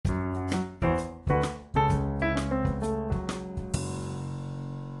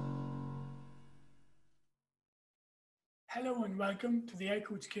Hello and welcome to the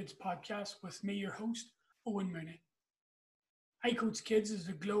iCoach Kids podcast with me, your host, Owen Mooney. iCoach Kids is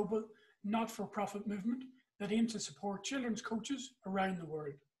a global, not-for-profit movement that aims to support children's coaches around the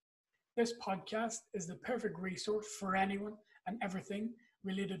world. This podcast is the perfect resource for anyone and everything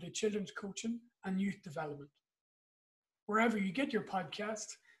related to children's coaching and youth development. Wherever you get your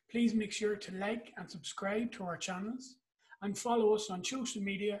podcasts, please make sure to like and subscribe to our channels and follow us on social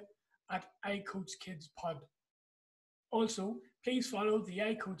media at iCoach Kids Pod. Also, please follow the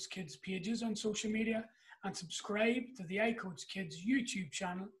iCoach Kids pages on social media and subscribe to the iCoach Kids YouTube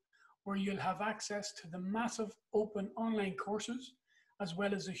channel, where you'll have access to the massive open online courses, as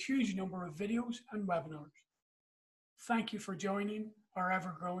well as a huge number of videos and webinars. Thank you for joining our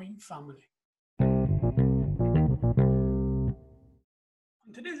ever-growing family. On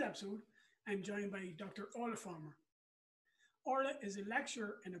today's episode, I'm joined by Dr Orlagh Farmer. Orlagh is a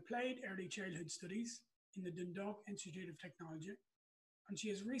lecturer in Applied Early Childhood Studies in the Dundalk Institute of Technology, and she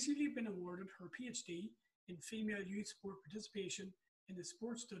has recently been awarded her PhD in Female Youth Sport Participation in the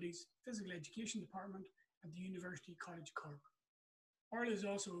Sports Studies Physical Education Department at the University College Cork. Orlagh is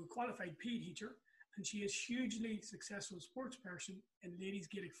also a qualified PE teacher, and she is a hugely successful sports person in Ladies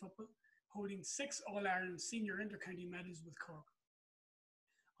Gaelic Football, holding 6 All-Ireland Senior Intercounty medals with Cork.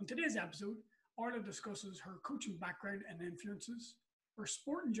 On today's episode, Orlagh discusses her coaching background and influences, her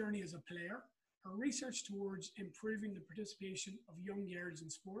sporting journey as a player, her research towards improving the participation of young girls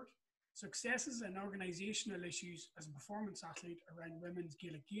in sport, successes and organisational issues as a performance athlete around women's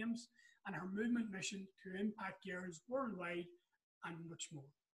Gaelic Games, and her movement mission to impact girls worldwide, and much more.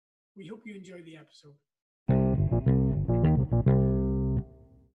 We hope you enjoy the episode.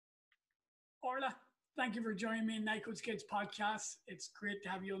 Orlagh, thank you for joining me in iCoach Kids podcast. It's great to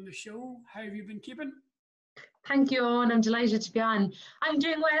have you on the show. How have you been keeping? Thank you, Owen. I'm delighted to be on. I'm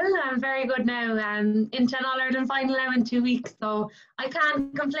doing well. I'm very good now. Into an All-Ireland final now in 2 weeks, so I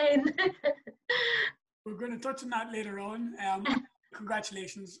can't complain. We're going to touch on that later on.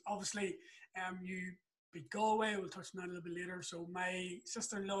 Congratulations. Obviously, you beat Galway. We'll touch on that a little bit later. So my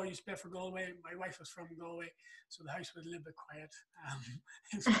sister-in-law used to play for Galway. My wife was from Galway, so the house was a little bit quiet.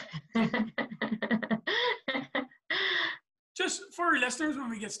 Just for our listeners, when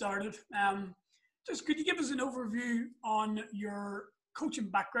we get started, just could you give us an overview on your coaching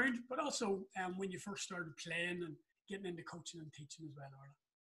background, but also when you first started playing and getting into coaching and teaching as well,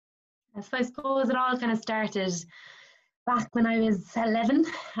 Orlagh? So I suppose it all kind of started back when I was 11.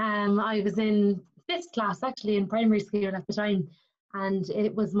 I was in 5th class actually in primary school at the time, and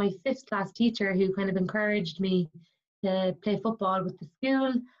it was my 5th class teacher who kind of encouraged me to play football with the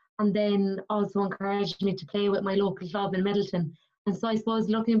school, and then also encouraged me to play with my local club in Middleton. And so I suppose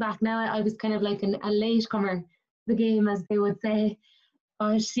looking back now, I was kind of like a late comer to the game, as they would say.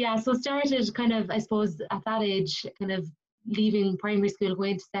 But yeah, so started kind of, I suppose, at that age, kind of leaving primary school,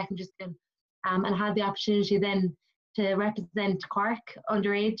 going to secondary school, and had the opportunity then to represent Cork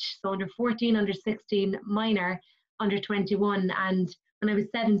underage, so under 14, under 16, minor, under 21. And when I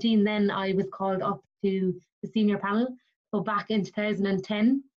was 17, then I was called up to the senior panel, so back in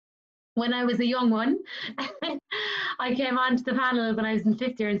 2010. When I was a young one, I came onto the panel when I was in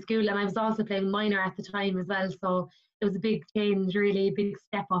 5th year in school, and I was also playing minor at the time as well. So it was a big change, really, a big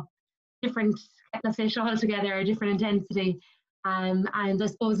step up, different kettle of fish altogether, a different intensity. And I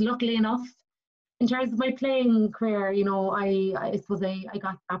suppose, luckily enough, in terms of my playing career, you know, I suppose I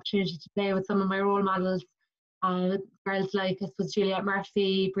got the opportunity to play with some of my role models, girls like, I suppose, Juliet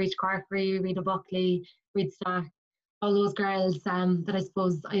Murphy, Breach Corkery, Rita Buckley, Reid Stack. All those girls that I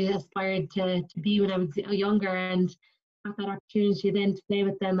suppose I aspired to be when I was younger, and got that opportunity then to play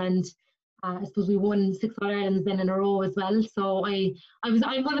with them. And I suppose we won 6 All-Irelands then in a row as well. So I'm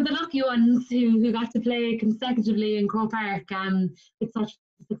one of the lucky ones who got to play consecutively in Croke Park with such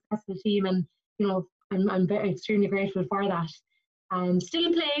a successful team, and you know I'm very extremely grateful for that.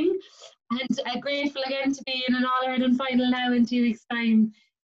 Still playing, and grateful again to be in an All-Ireland final now in 2 weeks' time.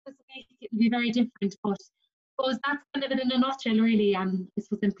 This week it'll be very different, but I suppose that's kind of it in a nutshell, really. I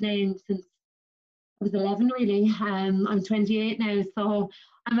suppose I've been playing since I was 11, really. I'm 28 now, so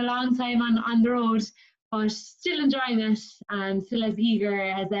I'm a long time on the road, but still enjoying it, and still as eager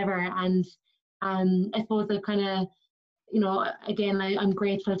as ever. And I suppose I kind of, you know, again, I'm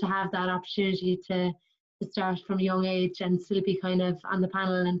grateful to have that opportunity to start from a young age and still be kind of on the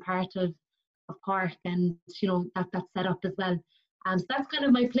panel and part of Cork, and you know that set up as well. So that's kind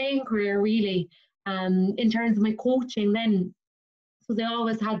of my playing career, really. In terms of my coaching then, so they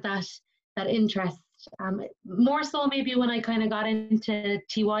always had that interest, more so maybe when I kind of got into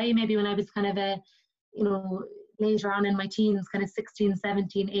TY, maybe when I was kind of later on in my teens, kind of 16,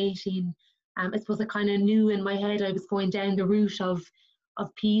 17, 18, I suppose I kind of knew in my head I was going down the route of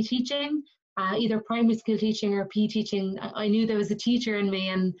PE teaching, either primary school teaching or PE teaching. I knew there was a teacher in me,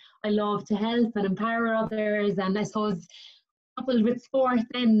 and I love to help and empower others. And I suppose coupled with sport,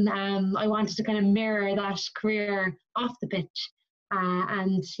 then I wanted to kind of mirror that career off the pitch,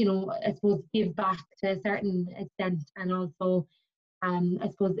 and I suppose give back to a certain extent, and also I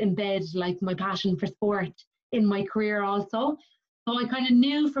suppose embed like my passion for sport in my career also. So I kind of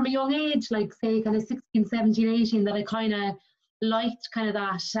knew from a young age, like say kind of 16, 17, 18, that I kind of liked kind of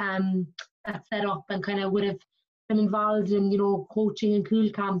that setup, and kind of would have been involved in, coaching and cool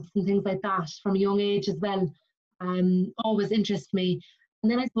camps and things like that from a young age as well. Always interest me.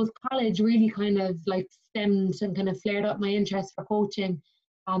 And then I suppose college really kind of like stemmed and kind of flared up my interest for coaching.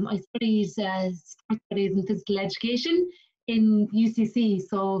 I studied sports studies and physical education in UCC,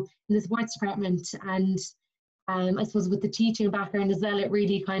 so in the sports department. And I suppose with the teaching background as well, it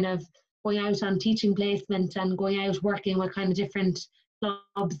really kind of going out on teaching placement and going out working with kind of different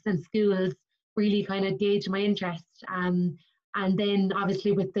clubs and schools really kind of gauged my interest. And then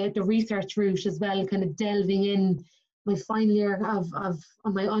obviously with the research route as well, kind of delving in my final year of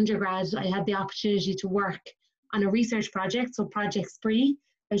my undergrad, I had the opportunity to work on a research project, so Project Spree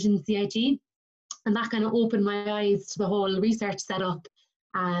out in CIT. And that kind of opened my eyes to the whole research setup,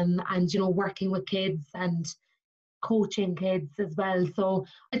 and working with kids and coaching kids as well. So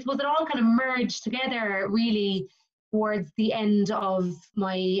I suppose it all kind of merged together really towards the end of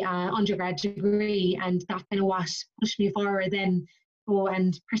my undergrad degree, and that kind of what pushed me forward then go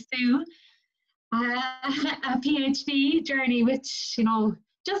and pursue a PhD journey, which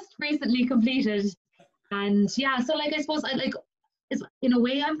just recently completed. And yeah, so like I suppose in a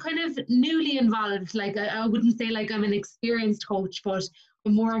way I'm kind of newly involved. Like I wouldn't say like I'm an experienced coach, but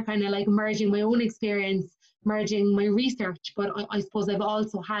I'm more kind of like merging my own experience, merging my research. But I suppose I've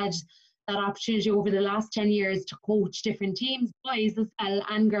also had that opportunity over the last 10 years to coach different teams, boys as well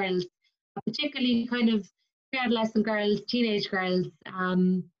and girls, particularly kind of pre-adolescent girls, teenage girls.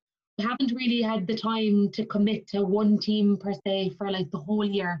 I haven't really had the time to commit to one team per se for like the whole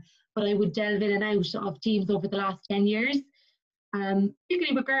year, but I would delve in and out of teams over the last 10 years,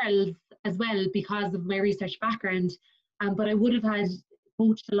 particularly with girls as well because of my research background. But I would have had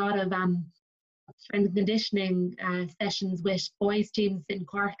coached a lot of strength and conditioning sessions with boys teams in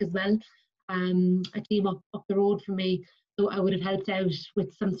Cork as well, a team up the road from me. So I would have helped out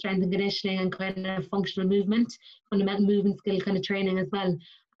with some strength and conditioning and kind of functional movement, fundamental movement skill kind of training as well.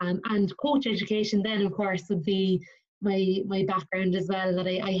 And coach education then, of course, would be my background as well, that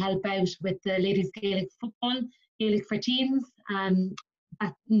I help out with the Ladies Gaelic Football, Gaelic for Teens,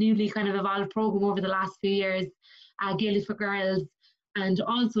 that newly kind of evolved programme over the last few years, Gaelic for Girls, and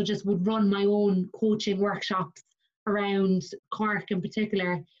also just would run my own coaching workshops around Cork in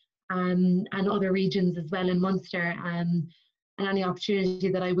particular, and other regions as well in Munster, and any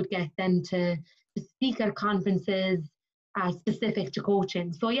opportunity that I would get then to speak at conferences specific to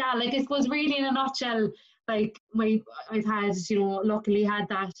coaching. So yeah, like I suppose really in a nutshell, like I've had, luckily had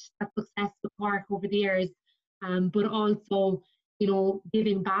that success with Cork over the years, but also,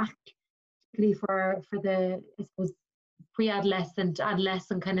 giving back, particularly for the, I suppose, pre-adolescent,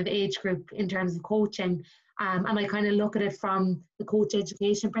 adolescent kind of age group in terms of coaching. And I kind of look at it from the coach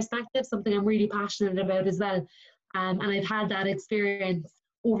education perspective, something I'm really passionate about as well. And I've had that experience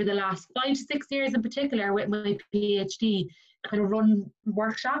over the last 5 to 6 years in particular with my PhD, kind of run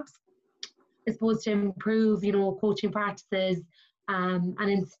workshops, I suppose, to improve, coaching practices, and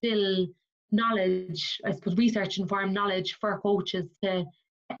instill knowledge, I suppose, research informed knowledge for coaches to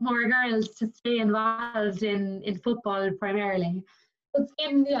get more girls to stay involved in football primarily. It's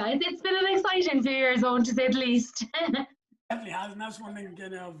been an exciting few years, on to say the least. Definitely has, and that's one thing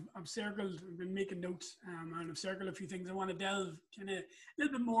kind of I've circled. I've been making notes, and I've circled a few things I want to delve kind of a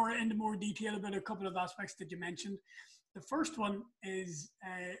little bit more into more detail about a couple of aspects that you mentioned. The first one is,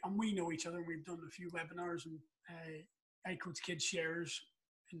 and we know each other. We've done a few webinars and I Coach Kids shares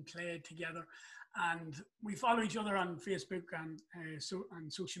and play together, and we follow each other on Facebook and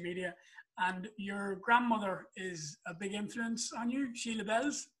on social media. And your grandmother is a big influence on you, Sheila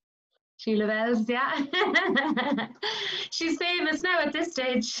Bells. Sheila Bells, yeah. She's famous now at this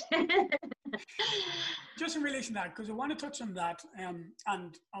stage. Just in relation to that, because I want to touch on that,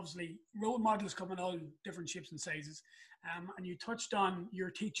 and obviously role models come in all different shapes and sizes. And you touched on your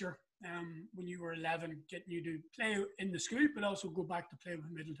teacher when you were 11, getting you to play in the school, but also go back to play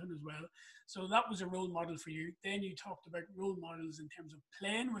with Middleton as well. So that was a role model for you. Then you talked about role models in terms of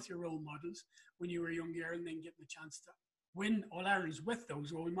playing with your role models when you were younger, and then getting the chance to win All-Irelands with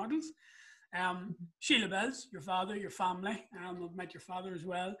those role models. Sheila Bells, your father, your family, I've met your father as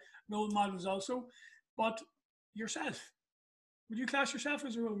well, role models also. But yourself, would you class yourself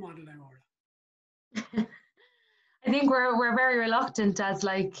as a role model now, Orla? I think we're very reluctant as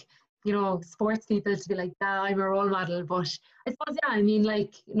like, you know, sports people to be like, "Ah, I'm a role model." But I suppose, yeah, I mean,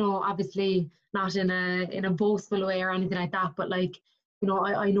 like, you know, obviously not in a boastful way or anything like that, but like, you know,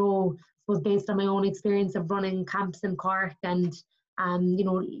 I know, I suppose based on my own experience of running camps in Cork and you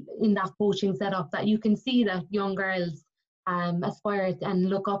know, in that coaching setup, that you can see that young girls aspire and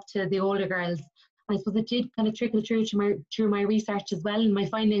look up to the older girls. And I suppose it did kind of trickle through my research as well, and my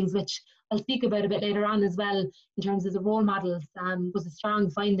findings, which I'll speak about a bit later on as well, in terms of the role models, was a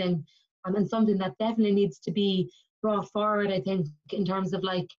strong finding, and something that definitely needs to be brought forward, I think, in terms of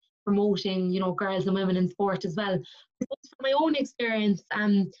like promoting, you know, girls and women in sport as well. From my own experience,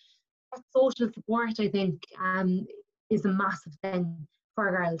 that social support, I think, is a massive thing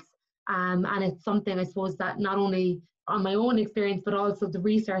for girls. And it's something, I suppose, that not only on my own experience, but also the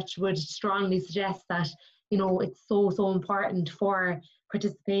research would strongly suggest that, you know, it's so important for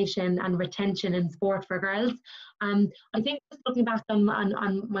participation and retention in sport for girls. I think just looking back on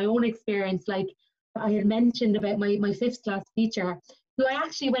my own experience, like I had mentioned about my fifth class teacher, who I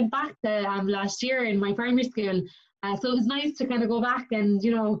actually went back to last year in my primary school. So it was nice to kind of go back and,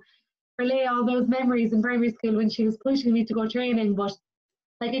 you know, relay all those memories in primary school when she was pushing me to go training. But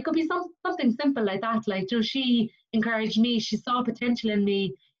like it could be something simple like that. Like, you know, she encouraged me, she saw potential in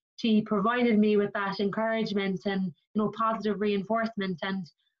me, she provided me with that encouragement and, you know, positive reinforcement. And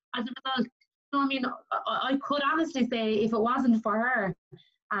as a result, you know, I mean, I could honestly say if it wasn't for her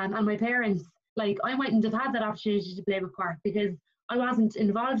and my parents, like I mightn't have had that opportunity to play with Cork, because I wasn't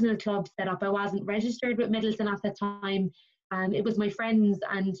involved in a club setup. I wasn't registered with Middleton at that time. It was my friends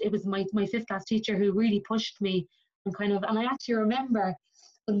and it was my fifth class teacher who really pushed me and kind of, and I actually remember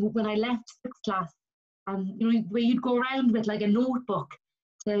when I left sixth class, you know, where you'd go around with like a notebook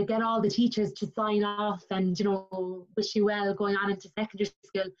to get all the teachers to sign off and, you know, wish you well going on into secondary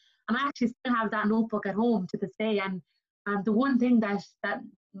school. And I actually still have that notebook at home to this day. And the one thing that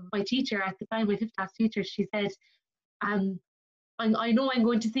my teacher at the time, my fifth class teacher, she said, I know I'm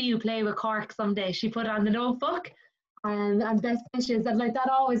going to see you play with Cork someday. She put on the notebook. And best wishes, and like that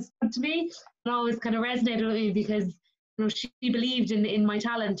always stood to me and always kind of resonated with me, because, you know, she believed in my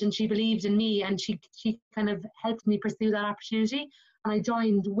talent and she believed in me, and she kind of helped me pursue that opportunity, and I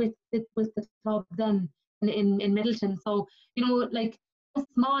joined with the club then in Middleton. So, you know, like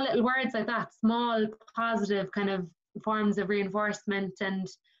small little words like that, small positive kind of forms of reinforcement and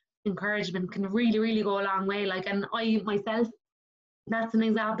encouragement can really go a long way. Like, and I myself, that's an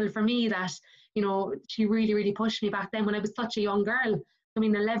example for me that, you know, she really pushed me back then when I was such a young girl. I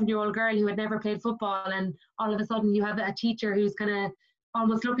mean, 11-year-old girl who had never played football, and all of a sudden you have a teacher who's kind of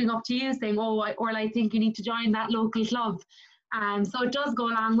almost looking up to you saying, "Oh, I think you need to join that local club." So it does go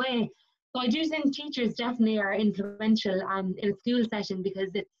a long way. So I do think teachers definitely are influential in a school setting, because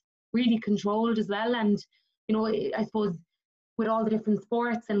it's really controlled as well. And, you know, I suppose with all the different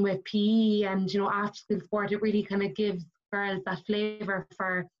sports and with PE and, you know, after school sport, it really kind of gives girls that flavour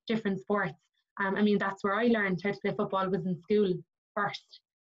for different sports. I mean, that's where I learned how to play football, was in school first,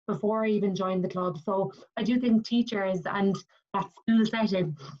 before I even joined the club. So I do think teachers and that school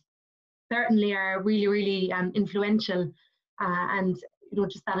setting certainly are really influential, and, you know,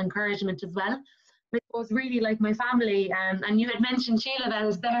 just that encouragement as well. It was really like my family, and you had mentioned Sheila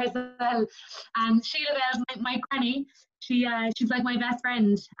Bells there as well. Sheila Bells, my granny, she's like my best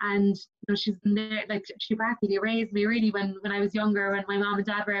friend, and, you know, she's been there, like she practically raised me really when I was younger, when my mom and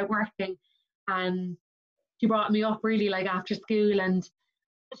dad were out working. She brought me up really like after school, and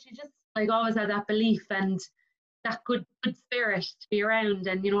she just like always had that belief and that good spirit to be around,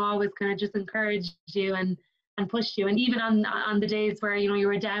 and, you know, always kind of just encouraged you and pushed you. And even on the days where, you know, you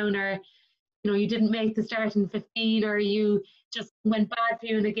were down, or, you know, you didn't make the starting 15, or you just went bad for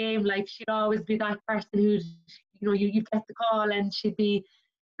you in the game, like she'd always be that person who'd, you know, you'd get the call and she'd be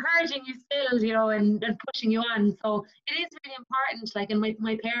encouraging you still, you know, and pushing you on. So it is really important. Like, and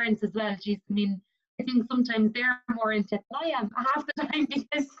my parents as well, geez, I mean, I think sometimes they're more into it than I am half the time,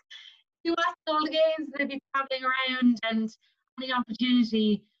 because you watch all the games and they'd be travelling around, and any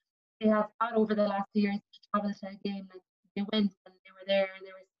opportunity they have got over the last years to travel to a game, like they went and they were there and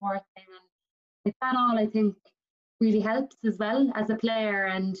they were supporting, and like that all, I think, really helps as well as a player.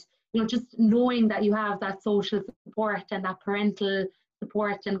 And, you know, just knowing that you have that social support and that parental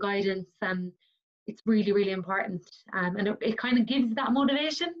support and guidance, it's really important, and it kind of gives that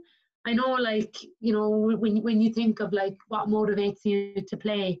motivation. I know, like, you know, when you think of like what motivates you to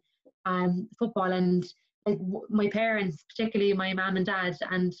play football, and, like my parents, particularly my mum and dad,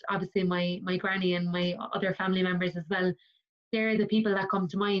 and obviously my granny and my other family members as well, they're the people that come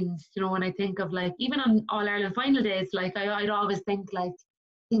to mind, you know, when I think of like, even on All Ireland final days, like I'd always think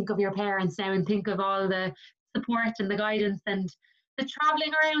of your parents now and think of all the support and the guidance and the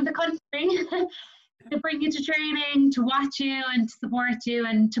travelling around the country to bring you to training, to watch you and to support you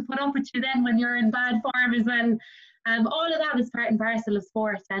and to put up with you then when you're in bad form as well. All of that is part and parcel of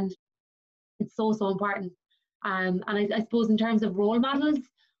sport, and it's so, so important. And I suppose in terms of role models,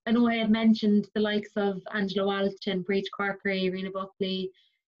 I know I had mentioned the likes of Angela Walsh and Breach Corkery, Rena Buckley,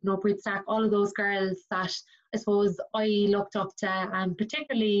 you know, Brit Stack, all of those girls that I suppose I looked up to. And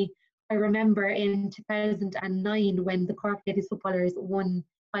particularly, I remember in 2009 when the Cork Ladies Footballers won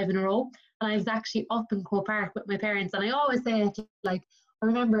 5 in a row. And I was actually up in Croke Park with my parents. And I always say it, like, I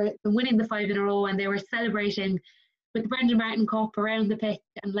remember them winning the 5 in a row and they were celebrating with the Brendan Martin Cup around the pitch.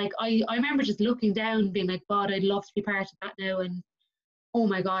 And like, I remember just looking down being like, God, I'd love to be part of that now. And oh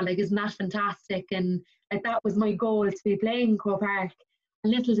my God, like, isn't that fantastic? And like, that was my goal, to be playing Croke Park.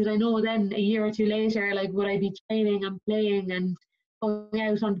 And little did I know then, a year or two later, like, would I be training and playing and going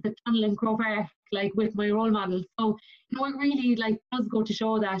out onto the tunnel in Croke Park, like, with my role models. So, you know, it really, like, does go to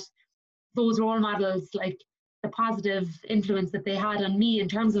show that those role models, like, the positive influence that they had on me in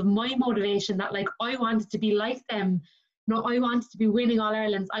terms of my motivation, that like I wanted to be like them. You know, I wanted to be winning All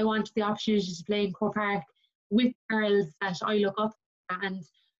Irelands. I wanted the opportunity to play in Croke Park with girls that I look up to. And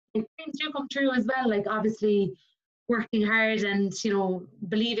like, things do come true as well, like obviously working hard and, you know,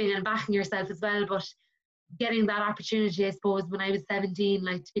 believing and backing yourself as well. But getting that opportunity, I suppose, when I was 17,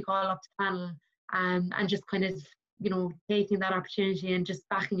 like, to be called up to panel, and just kind of, you know, taking that opportunity and just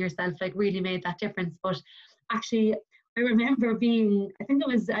backing yourself, like, really made that difference. But actually, I remember being, I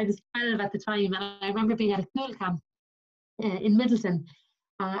was 12 at the time, and I remember being at a school camp in Middleton.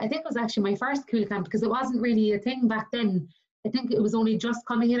 I think it was actually my first school camp, because it wasn't really a thing back then. I think it was only just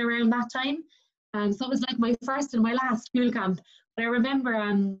coming in around that time. So it was like my first and my last school camp. But I remember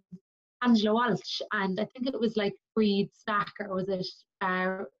Angela Walsh, and I think it was like Breed Stack, or was it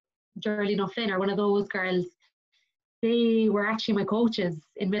Geraldine O'Flynn, or one of those girls. They were actually my coaches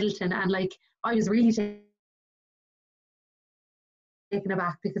in Middleton, and like, I was really taken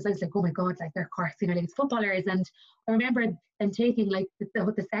aback, because I was like, oh my God, like, they're Cork Senior Ladies footballers. And I remember them taking like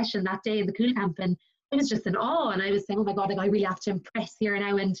the session that day in the cool camp, and I was just in awe, and I was saying, oh my God, like, I really have to impress here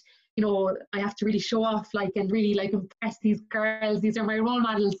now, and you know, I have to really show off, like, and really like impress these girls. These are my role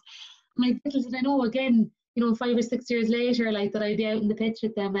models. And like, little did I know, again, you know, 5 or 6 years later, like, that I'd be out in the pitch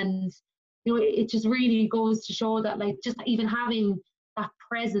with them. And you know, it just really goes to show that, like, just even having that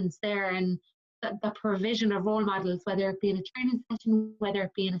presence there, and that provision of role models, whether it be in a training session, whether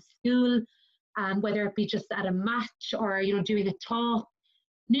it be in a school, whether it be just at a match, or, you know, doing a talk,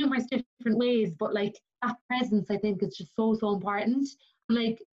 numerous different ways. But like, that presence, I think, is just so, so important.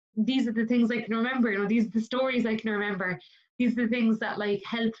 Like, these are the things I can remember, you know, these are the stories I can remember. These are the things that like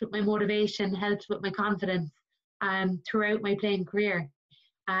helped with my motivation, helped with my confidence throughout my playing career.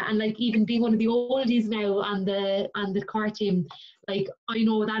 And like, even being one of the oldies now on the car team, like, I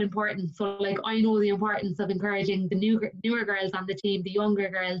know that importance. So like, I know the importance of encouraging the newer girls on the team, the younger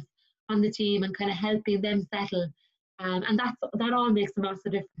girls on the team, and kind of helping them settle. And that all makes a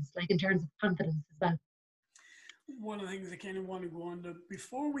massive difference, like, in terms of confidence as well. One of the things I kind of want to go on to,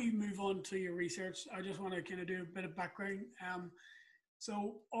 before we move on to your research, I just want to kind of do a bit of background.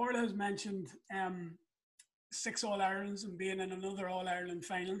 So Orla has mentioned 6 All-Irelands and being in another All-Ireland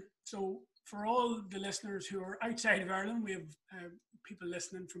final. So for all the listeners who are outside of Ireland, we have people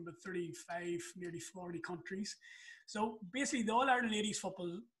listening from about 35, nearly 40 countries. So basically, the All-Ireland Ladies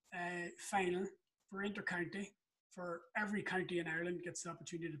Football final for inter-county, for every county in Ireland gets the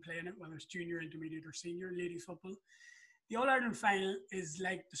opportunity to play in it, whether it's junior, intermediate or senior ladies football. The All-Ireland final is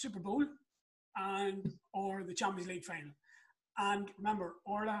like the Super Bowl or the Champions League final. And remember,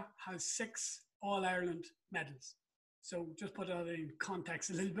 Orla has 6 All-Ireland medals. So just put that in context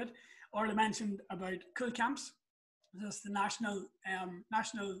a little bit. Orla mentioned about cool camps. That's the national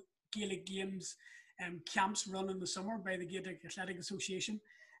Gaelic Games camps run in the summer by the Gaelic Athletic Association.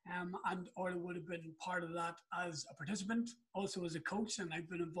 And Orla would have been part of that as a participant, also as a coach, and I've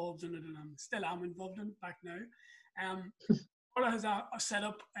been involved in it, and I still am involved in it back now. Orla has set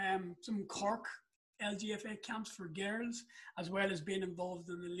up some Cork LGFA camps for girls, as well as being involved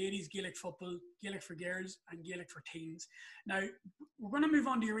in the Ladies Gaelic Football, Gaelic for Girls and Gaelic for Teens. Now, we're going to move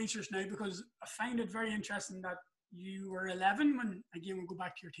on to your research now, because I find it very interesting that you were 11 when, again, we'll go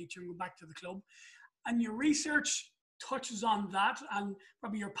back to your teacher and go back to the club, and your research touches on that and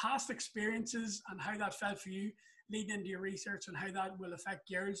probably your past experiences and how that felt for you, lead into your research and how that will affect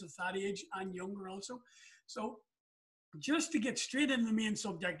girls of that age and younger also. So just to get straight into the main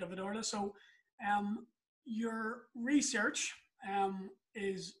subject of it, Orla, so your research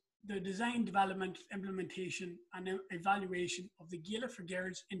is the design, development, implementation, and evaluation of the Gaelic for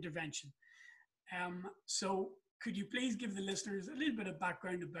Girls intervention. So could you please give the listeners a little bit of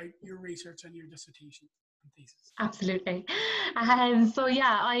background about your research and your dissertation and thesis? Absolutely. So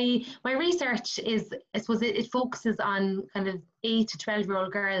yeah, my research is, I suppose it focuses on kind of 8 to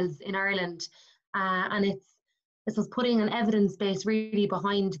 12-year-old girls in Ireland, and it's putting an evidence base really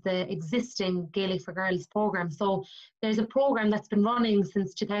behind the existing Gaelic for Girls programme. So there's a programme that's been running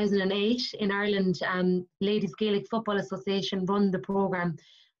since 2008 in Ireland. Ladies Gaelic Football Association run the programme,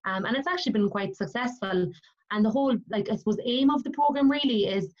 and it's actually been quite successful. And the whole, I suppose, aim of the programme really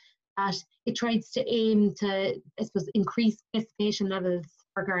is that it tries to aim to, I suppose, increase participation levels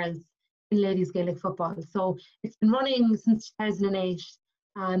for girls in Ladies Gaelic Football. So it's been running since 2008.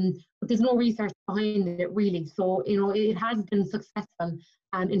 But there's no research behind it really. So, it has been successful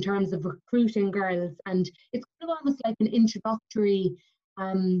in terms of recruiting girls, and it's kind of almost like an introductory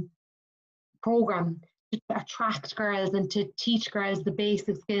program to attract girls and to teach girls the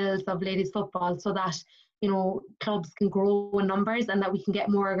basic skills of ladies football, so that clubs can grow in numbers and that we can get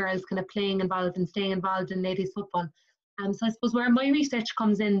more girls kind of playing involved and staying involved in ladies football. So I suppose where my research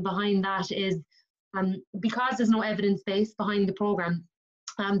comes in behind that is because there's no evidence base behind the programme.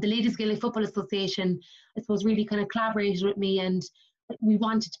 The Ladies Gaelic Football Association, I suppose, really kind of collaborated with me, and we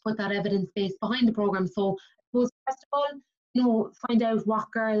wanted to put that evidence base behind the programme. So I suppose, first of all, find out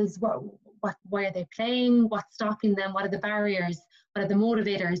what girls, why are they playing, what's stopping them, what are the barriers, what are the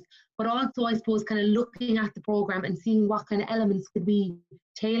motivators, but also, I suppose, kind of looking at the programme and seeing what kind of elements could we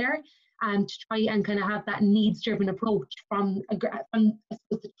tailor and to try and kind of have that needs-driven approach from I suppose,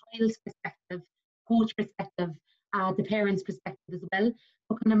 the child's perspective, coach perspective, the parents' perspective as well.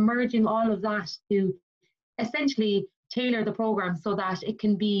 So kind of merging all of that to essentially tailor the programme so that it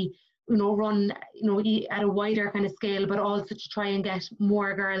can be, run, at a wider kind of scale, but also to try and get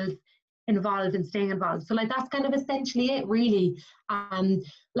more girls involved and staying involved. So that's kind of essentially it really. I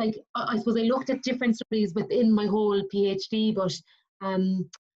suppose I looked at different studies within my whole PhD, but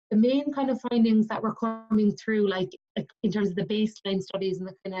the main kind of findings that were coming through, like in terms of the baseline studies and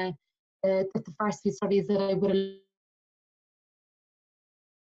the kind of the first few studies that I would have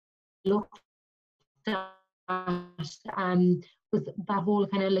looked at, was that whole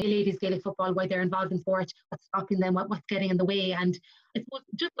kind of ladies Gaelic football, why they're involved in sport, what's stopping them, what's getting in the way. And I suppose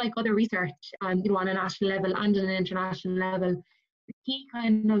just like other research, on a national level and an international level, the key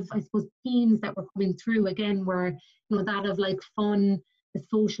kind of, I suppose, themes that were coming through again were, that of fun, the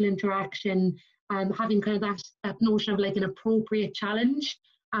social interaction, having kind of that notion of an appropriate challenge,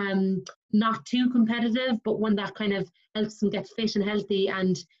 not too competitive, but one that kind of helps them get fit and healthy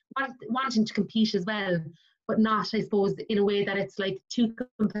and wanting to compete as well, but not, I suppose, in a way that it's too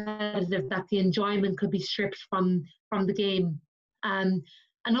competitive that the enjoyment could be stripped from the game.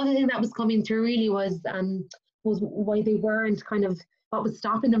 Another thing that was coming through really was why they weren't what was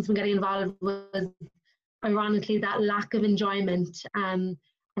stopping them from getting involved was ironically that lack of enjoyment, and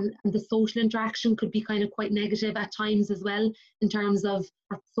the social interaction could be quite negative at times as well, in terms of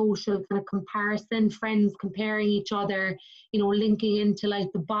that social kind of comparison, friends comparing each other, linking into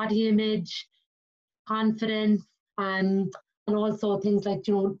the body image, confidence, and also things like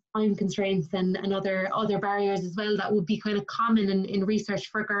time constraints and other barriers as well that would be kind of common in research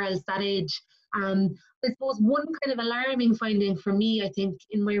for girls that age. I suppose one kind of alarming finding for me, I think,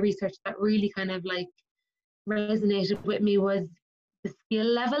 in my research that really kind of resonated with me was the skill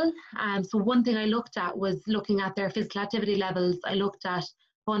level. So one thing I looked at was looking at their physical activity levels. I looked at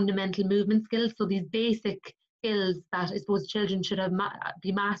fundamental movement skills, so these basic skills that I suppose children should have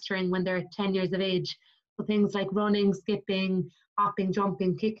be mastering when they're 10 years of age. So things like running, skipping, hopping,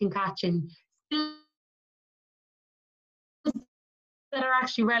 jumping, kicking, catching, skills that are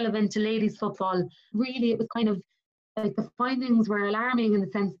actually relevant to ladies football. Really, it was kind of the findings were alarming in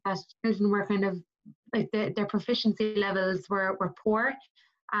the sense that children were kind of their proficiency levels were poor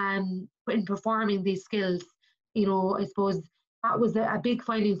in performing these skills. I suppose that was a big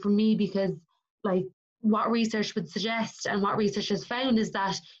finding for me, because what research would suggest and what research has found is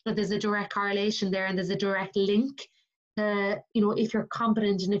that there's a direct correlation there, and there's a direct link to, if you're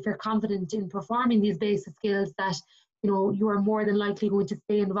competent and if you're confident in performing these basic skills, that you are more than likely going to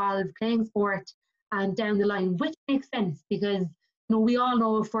stay involved playing sport and down the line, which makes sense, because we all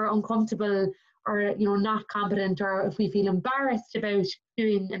know if we're uncomfortable or not competent, or if we feel embarrassed about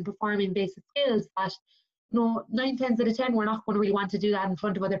doing and performing basic skills, that 9 times out of 10 we're not going to really want to do that in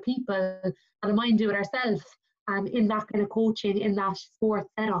front of other people, and mind do it ourselves. in that kind of coaching, in that sport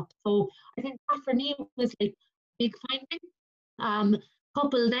setup. So I think that for me was like big finding.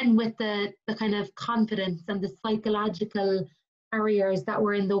 Coupled then with the kind of confidence and the psychological barriers that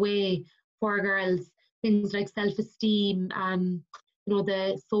were in the way for girls, things like self-esteem,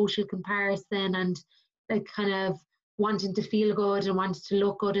 the social comparison, and like kind of wanting to feel good and wanting to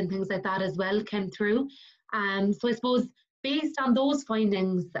look good and things like that as well came through. So I suppose based on those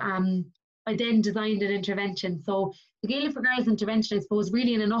findings, I then designed an intervention. So the Gaelic for Girls intervention, I suppose,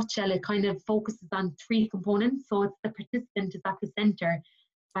 really in a nutshell, it kind of focuses on 3 components. So it's the participant is at the centre,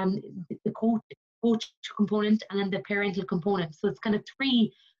 the coach component, and then the parental component. So it's kind of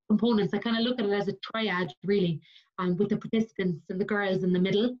 3 components. I kind of look at it as a triad, really, with the participants and the girls in the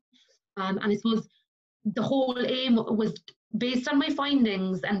middle. And I suppose the whole aim was based on my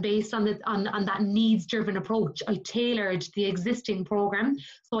findings and based on that needs-driven approach. I tailored the existing program.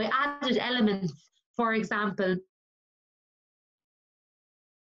 So I added elements, for example,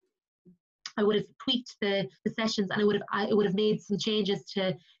 I would have tweaked the sessions, and I would have made some changes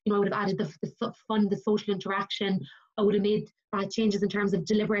to, I would have added the fun, the social interaction. I would have made changes in terms of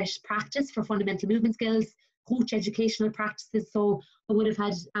deliberate practice for fundamental movement skills, coach educational practices. So I would have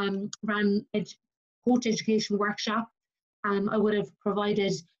had ran coach education workshop. I would have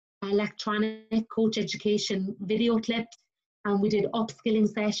provided electronic coach education video clips, and we did upskilling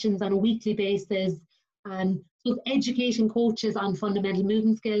sessions on a weekly basis. So educating coaches on fundamental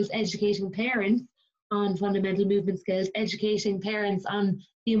movement skills, educating parents on fundamental movement skills, educating parents on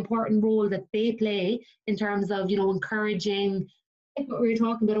the important role that they play in terms of, encouraging, like what we were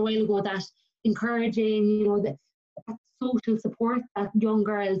talking about a while ago, that encouraging, that social support that young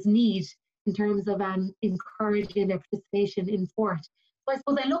girls need in terms of encouraging their participation in sport. So I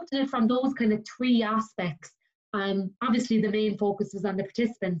suppose I looked at it from those kind of 3 aspects. Obviously the main focus was on the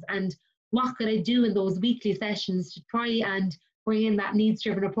participants, and what could I do in those weekly sessions to try and bring in that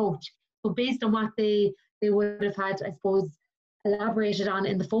needs-driven approach. So based on what they would have had, I suppose, elaborated on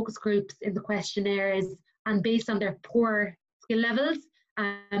in the focus groups, in the questionnaires, and based on their poor skill levels,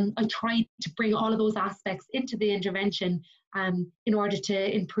 I tried to bring all of those aspects into the intervention in order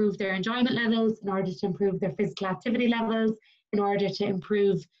to improve their enjoyment levels, in order to improve their physical activity levels, in order to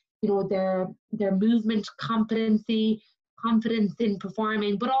improve, their movement competency, confidence in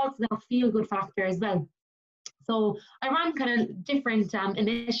performing, but also that feel-good factor as well. So I ran kind of different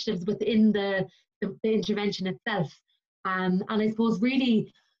initiatives within the intervention itself. And I suppose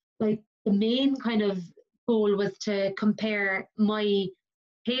really, like, the main kind of goal was to compare my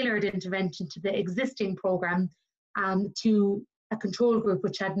tailored intervention to the existing programme to a control group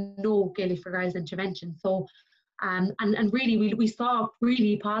which had no Gaelic for Girls intervention. So, and really we saw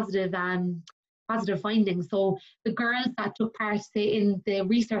really positive findings. So the girls that took part, say, in the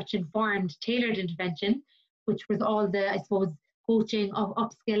research-informed tailored intervention, which was all the, I suppose, coaching of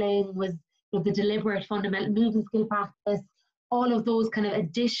upskilling, was the deliberate fundamental movement skill practice, all of those kind of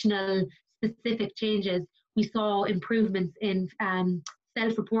additional specific changes, we saw improvements in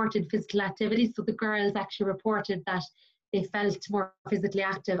self-reported physical activity. So the girls actually reported that they felt more physically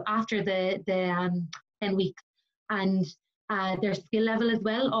active after the 10 weeks. And their skill level as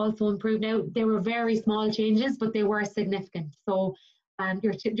well also improved. Now, they were very small changes, but they were significant. So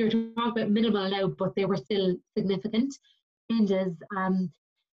you're talking about minimal now, but they were still significant changes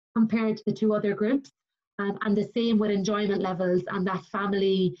compared to the 2 other groups. And the same with enjoyment levels and that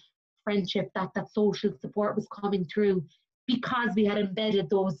family friendship, that social support was coming through, because we had embedded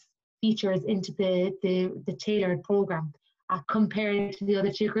those features into the tailored program compared to the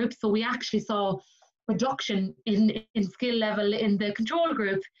other 2 groups. So we actually saw reduction in skill level in the control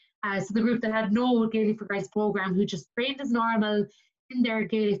group. So the group that had no Gaelic for Girls program, who just trained as normal in their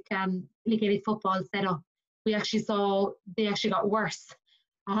Gaelic football setup, we actually saw they actually got worse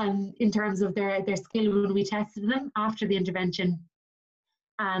in terms of their skill when we tested them after the intervention.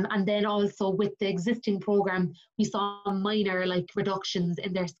 And then also with the existing program, we saw minor reductions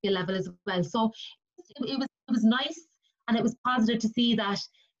in their skill level as well. So it was nice, and it was positive to see that,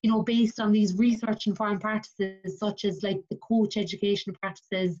 based on these research-informed practices, such as the coach education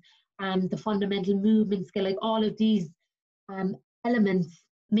practices and the fundamental movement skill, all of these elements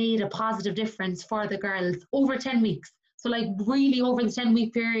made a positive difference for the girls over 10 weeks. So really over the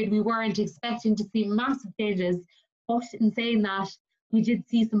 10-week period, we weren't expecting to see massive changes, but in saying that, we did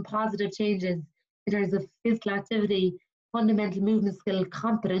see some positive changes in terms of physical activity, fundamental movement skill,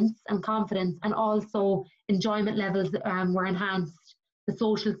 competence and confidence, and also enjoyment levels were enhanced. The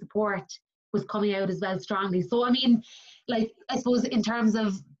social support was coming out as well strongly. So I mean, I suppose in terms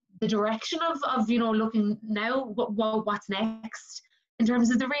of the direction of looking now, what's next in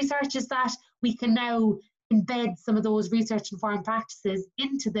terms of the research, is that we can now embed some of those research-informed practices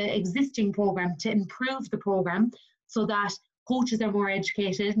into the existing programme to improve the programme so that coaches are more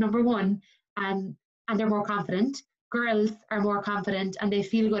educated, number one, and they're more confident. Girls are more confident and they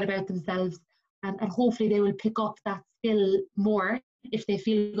feel good about themselves, and hopefully they will pick up that skill more if they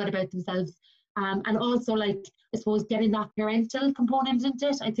feel good about themselves. And also, like, I suppose getting that parental component into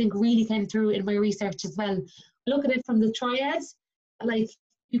it, I think really came through in my research as well. Look at it from the triad, like,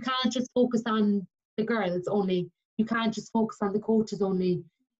 you can't just focus on the girls only. You can't just focus on the coaches only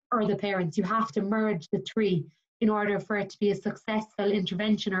or the parents. You have to merge the three in order for it to be a successful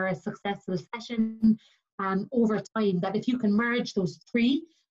intervention or a successful session over time. That if you can merge those three,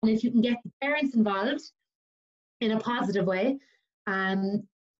 and if you can get the parents involved in a positive way,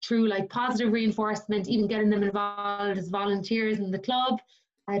 through like positive reinforcement, even getting them involved as volunteers in the club,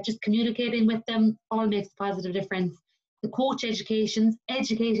 just communicating with them, all makes a positive difference. The coach educations,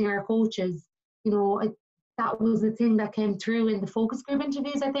 educating our coaches, you know, that was the thing that came through in the focus group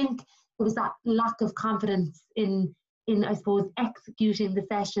interviews. I think it was that lack of confidence in I suppose executing the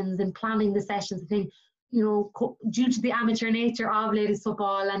sessions and planning the sessions. I think, you know, due to the amateur nature of ladies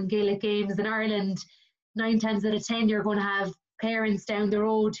football and Gaelic Games in Ireland, 9 times out of 10 you're going to have parents down the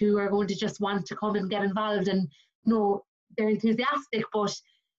road who are going to just want to come and get involved, and you know, they're enthusiastic, but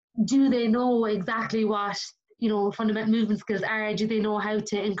do they know exactly what, you know, fundamental movement skills are? Do they know how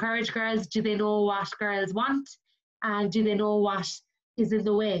to encourage girls? Do they know what girls want? And do they know what is in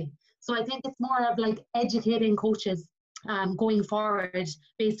the way? So I think it's more of like educating coaches going forward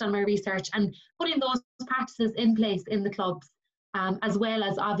based on my research, and putting those practices in place in the clubs, as well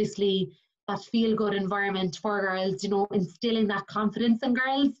as obviously that feel-good environment for girls, you know, instilling that confidence in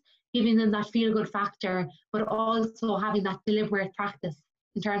girls, giving them that feel-good factor, but also having that deliberate practice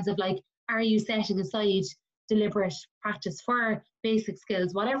in terms of like, are you setting aside deliberate practice for basic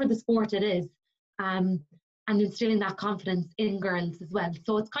skills, whatever the sport it is, and instilling that confidence in girls as well.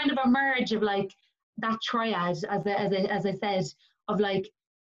 So it's kind of a merge of like that triad, as I said, of like,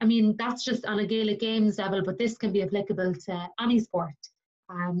 I mean, that's just on a Gaelic Games level, but this can be applicable to any sport,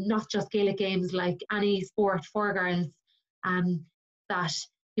 not just Gaelic Games, like any sport for girls, that,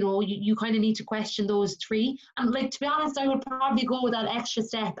 you know, you kind of need to question those three. And like, to be honest, I would probably go that extra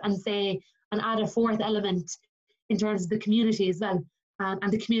step and say, and add a fourth element in terms of the community as well,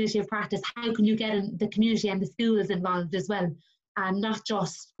 and the community of practice. How can you get the community and the schools involved as well, and not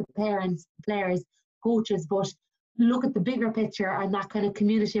just the parents, players, coaches, but look at the bigger picture and that kind of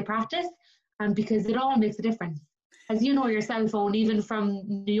community of practice, because it all makes a difference. As you know yourself, Owen, even from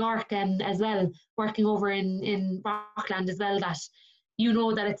New York and as well, working over in Rockland as well, that you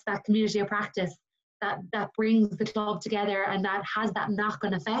know that it's that community of practice that brings the club together, and that has that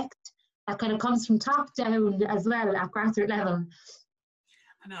knock-on effect that kind of comes from top down as well at grassroots level.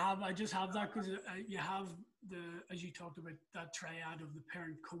 And I just have that because you have as you talked about, that triad of the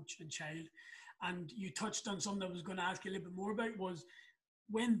parent, coach and child. And you touched on something I was going to ask you a little bit more about, was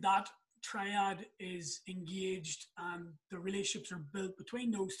when that triad is engaged and the relationships are built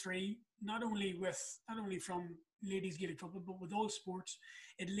between those three, not only from Ladies Gaelic Football, but with all sports,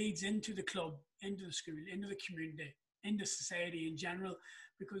 it leads into the club, into the school, into the community, into society in general,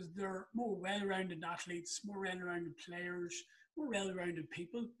 because they're more well-rounded athletes, more well-rounded players, more well-rounded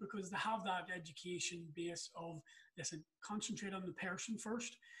people, because they have that education base of, listen, concentrate on the person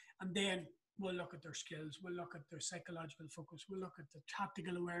first, and then we'll look at their skills, we'll look at their psychological focus, we'll look at the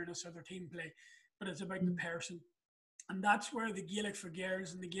tactical awareness of their team play, but it's about the person. And that's where the Gaelic for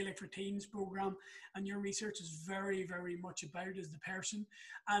Girls and the Gaelic for Teens programme and your research is very, very much about, is the person.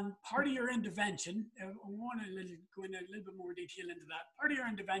 And part of your intervention, I want to go in a little bit more detail into that. Part of your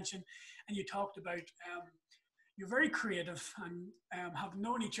intervention, and you talked about, you're very creative, and having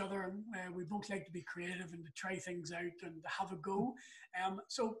known each other, we both like to be creative and to try things out and to have a go.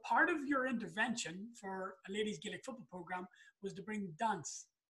 So part of your intervention for a Ladies Gaelic Football programme was to bring dance.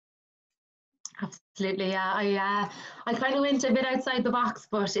 Absolutely, yeah. I kind of went a bit outside the box,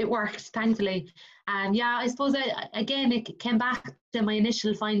 but it worked, thankfully. And yeah, I suppose again it came back to my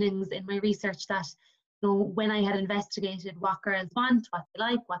initial findings in my research that, you know, when I had investigated what girls want, what they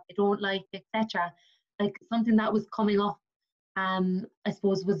like, what they don't like, etc., like something that was coming up, I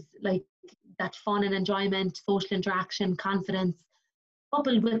suppose, was like that fun and enjoyment, social interaction, confidence,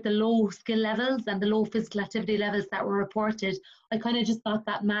 coupled with the low skill levels and the low physical activity levels that were reported. I kind of just got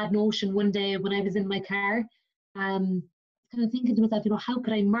that mad notion one day when I was in my car, kind of thinking to myself, you know, how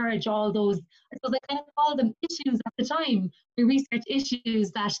could I merge all those, I suppose I kind of called them issues at the time, my research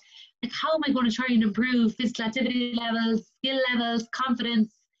issues, that like, how am I going to try and improve physical activity levels, skill levels,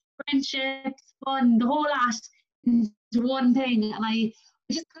 confidence, friendships, fun, the whole lot into one thing. And I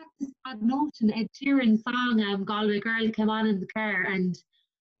I just got this odd note, and Ed Sheeran's song, Galway Girl, came on in the car, and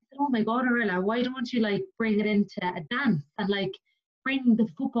I said, oh my God, Orla, why don't you like bring it into a dance and like bring the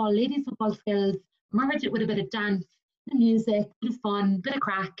football, ladies football skills, merge it with a bit of dance, bit of music, bit of fun, bit of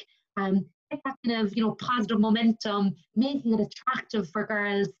crack, get that kind of, positive momentum, making it attractive for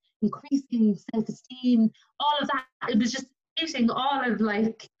girls, increasing self-esteem, all of that. It was just hitting all of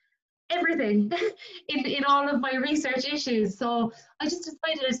like everything in all of my research issues. So I just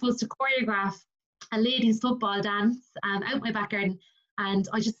decided, I suppose, to choreograph a ladies football dance out my back garden. And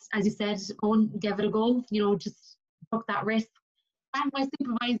I just, as you said, go and give it a go, just took that risk. And my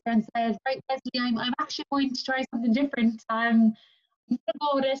supervisor and said, right, Leslie, I'm actually going to try something different. I'm going to go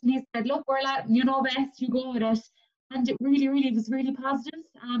with it. And he said, look, Orla, you know best, you go with it. And it really, really was really positive.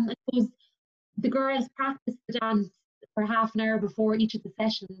 I suppose the girls practiced the dance for half an hour before each of the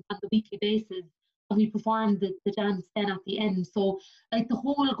sessions on the weekly basis, and we performed the dance then at the end. So like the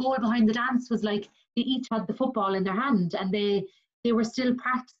whole goal behind the dance was like they each had the football in their hand, and they were still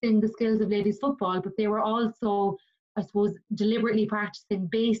practicing the skills of ladies football, but they were also, I suppose, deliberately practicing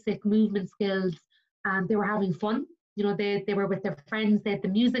basic movement skills, and they were having fun. They were with their friends, they had the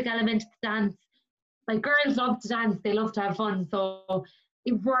music element to the dance. Like, girls love to dance, they love to have fun, so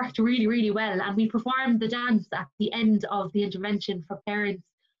it worked really, really well. And we performed the dance at the end of the intervention for parents,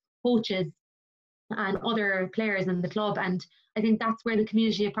 coaches, and other players in the club. And I think that's where the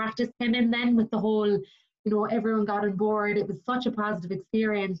community of practice came in then, with the whole, everyone got on board. It was such a positive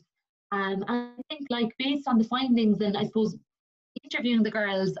experience. And I think, like, based on the findings, and I suppose interviewing the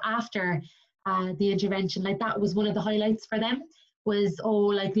girls after the intervention, like, that was one of the highlights for them, was,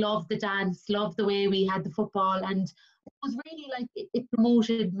 like, love the dance, love the way we had the football. And it was really like it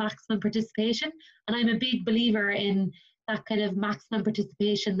promoted maximum participation. And I'm a big believer in that kind of maximum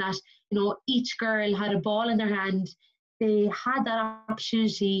participation, that, each girl had a ball in their hand. They had that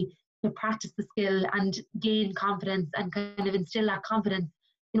opportunity to practice the skill and gain confidence and kind of instill that confidence,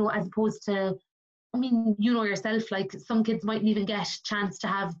 as opposed to, I mean, yourself, like, some kids mightn't even get a chance to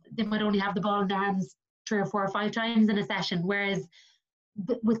have, they might only have the ball in their hands 3 or 4 or 5 times in a session. Whereas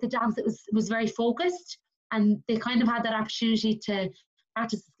with the dance, it was very focused, and they kind of had that opportunity to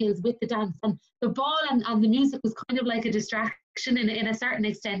practice the skills with the dance. And the ball and the music was kind of like a distraction in a certain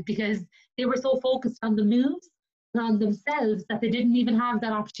extent, because they were so focused on the moves and on themselves that they didn't even have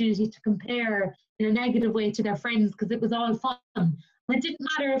that opportunity to compare in a negative way to their friends, because it was all fun. And it didn't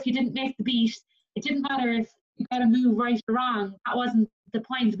matter if you didn't make the beat, it didn't matter if you got a move right or wrong. That wasn't the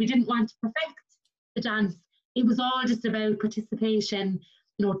point. We didn't want to perfect the dance. It was all just about participation,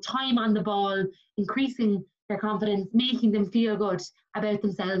 time on the ball, increasing their confidence, making them feel good about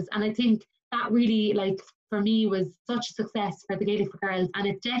themselves. And I think that really, like, for me, was such a success for the Gaelic for Girls. And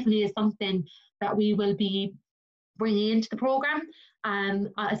it definitely is something that we will be bringing into the programme.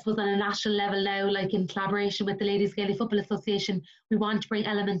 I suppose on a national level now, like in collaboration with the Ladies Gaelic Football Association, we want to bring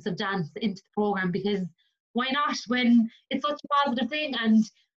elements of dance into the programme, because why not, when it's such a positive thing, and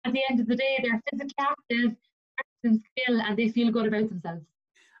at the end of the day, they're physically active, practicing skill, and they feel good about themselves.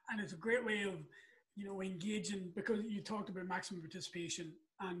 And it's a great way of, engaging, because you talked about maximum participation,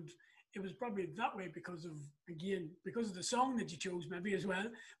 and it was probably that way because of the song that you chose, maybe, as well,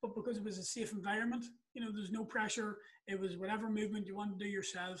 but because it was a safe environment. There's no pressure. It was whatever movement you want to do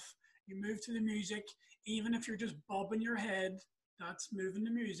yourself. You move to the music, even if you're just bobbing your head, that's moving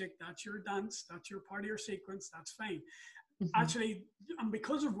the music, that's your dance, that's your part of your sequence, that's fine. Mm-hmm. Actually, and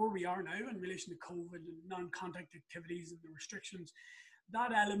because of where we are now in relation to COVID and non-contact activities and the restrictions,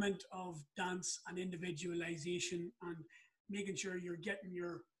 that element of dance and individualization and making sure you're getting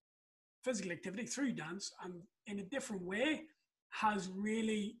your physical activity through dance and in a different way has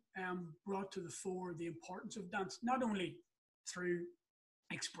really brought to the fore the importance of dance, not only through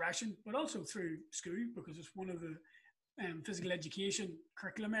expression, but also through school, because it's one of the physical education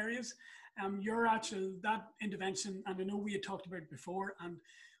curriculum areas. That intervention, and I know we had talked about it before, and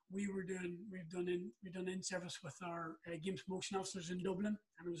we've done in-service with our games promotion officers in Dublin,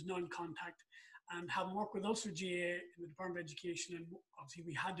 and it was non-contact. And having worked with Ulster GA in the Department of Education, and obviously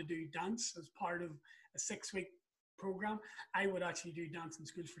we had to do dance as part of a 6-week program. I would actually do dance in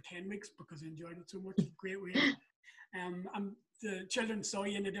schools for 10 weeks because I enjoyed it so much. Great way. And the children saw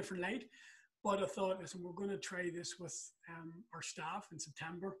you in a different light. But I thought, listen, we're going to try this with our staff in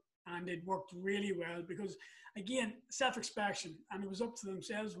September. And it worked really well because, again, self-expression. And it was up to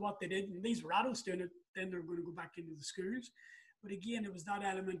themselves what they did. And these were adults doing it. Then they're going to go back into the schools. But again, it was that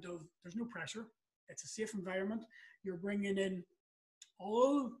element of there's no pressure. It's a safe environment. You're bringing in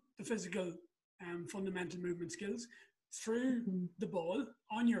all the physical fundamental movement skills through the ball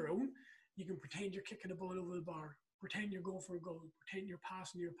on your own. you can pretend you're kicking a ball over the bar, pretend you're going for a goal, pretend you're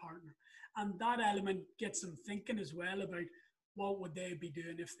passing your partner. And that element gets them thinking as well about what would they be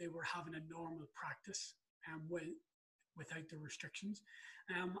doing if they were having a normal practice without the restrictions.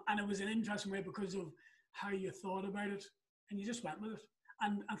 And it was an interesting way because of how you thought about it and you just went with it.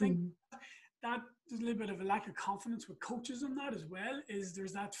 And I think that there's a little bit of a lack of confidence with coaches on that as well, is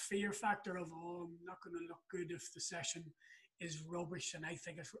there's that fear factor of, oh, I'm not going to look good if the session is rubbish and I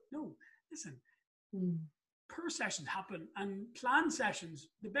think it's... No, listen, per sessions happen, and planned sessions,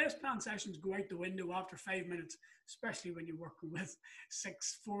 the best planned sessions go out the window after 5 minutes, especially when you're working with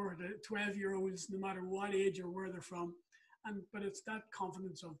 6, 4 to 12-year-olds, no matter what age or where they're from. But it's that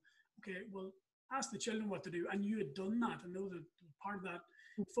confidence of, okay, well, ask the children what to do. And you had done that. I know that part of that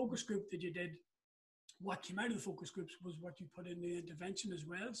focus group that you did, what came out of the focus groups was what you put in the intervention as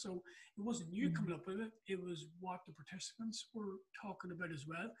well. So it wasn't you coming up with it, it was what the participants were talking about as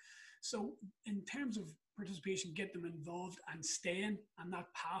well. So in terms of participation, get them involved and staying on that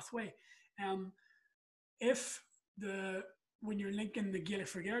pathway. When you're linking the Gaelic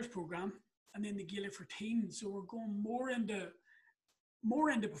for Girls program and then the Gaelic for Teens, so we're going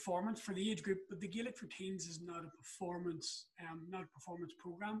more into performance for the age group, but the Gaelic for Teens is not a performance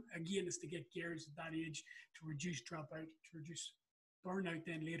program. Again, it's to get girls at that age to reduce dropout, to reduce burnout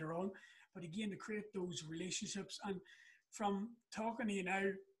then later on. But again, to create those relationships. And from talking to you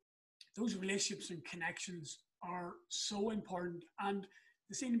now, those relationships and connections are so important, and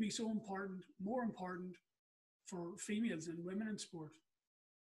they seem to be so important, more important for females and women in sport.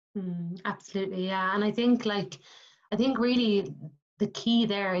 Absolutely, yeah. And I think really the key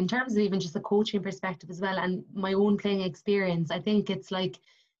there, in terms of even just the coaching perspective as well, and my own playing experience, I think it's like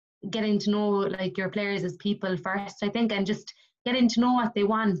getting to know like your players as people first, I think, and just getting to know what they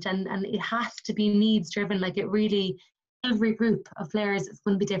want, and it has to be needs driven. Like, it really, every group of players is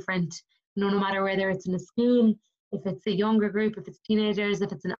going to be different, no matter whether it's in a school, if it's a younger group, if it's teenagers,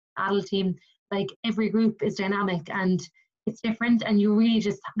 if it's an adult team. Like, every group is dynamic and it's different, and you really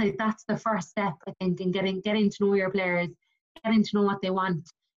just, like, that's the first step, I think, in getting to know your players, getting to know what they want.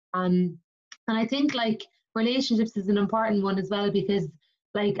 And I think like relationships is an important one as well, because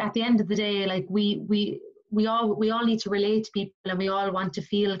like at the end of the day, like we all need to relate to people, and we all want to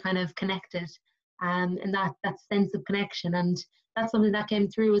feel kind of connected, and that sense of connection. And that's something that came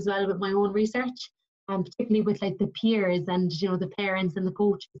through as well with my own research, and particularly with like the peers and, you know, the parents and the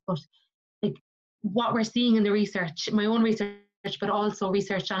coaches. But like what we're seeing in the research, my own research, but also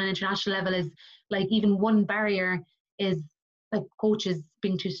research on an international level, is like even one barrier is like coaches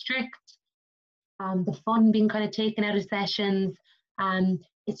being too strict, the fun being kind of taken out of sessions,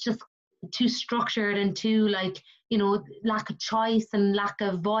 it's just too structured and too, like, you know, lack of choice and lack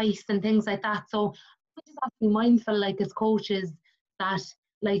of voice and things like that. So we just have to be mindful, like as coaches, that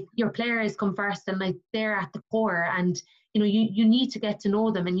like your players come first and like they're at the core, and you know, you need to get to know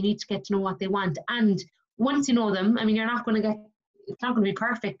them, and you need to get to know what they want. And once you know them, I mean, it's not going to be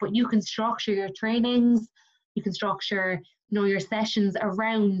perfect, but you can structure your trainings, you can structure, you know, your sessions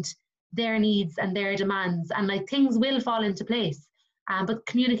around their needs and their demands, and like things will fall into place. But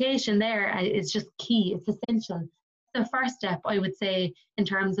communication there is just key. It's essential. The first step, I would say, in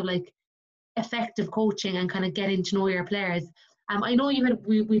terms of like effective coaching and kind of getting to know your players. I know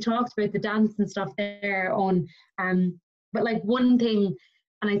we talked about the dance and stuff there on, but like one thing,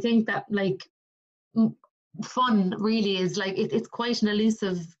 and I think that like fun really is like it's quite an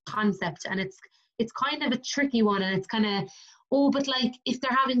elusive concept, and it's kind of a tricky one, and it's kind of, but like if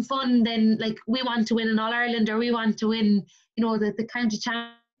they're having fun, then like we want to win in All Ireland, or we want to win, you know, the county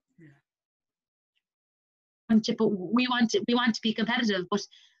championship, but we want to be competitive. But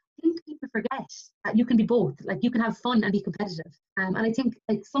I think people forget that you can be both. Like, you can have fun and be competitive. And I think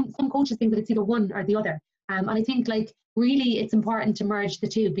like some coaches think that it's either one or the other. And I think like really it's important to merge the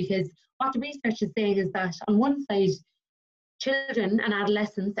two, because what the research is saying is that on one side, children and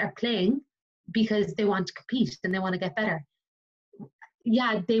adolescents are playing because they want to compete and they want to get better.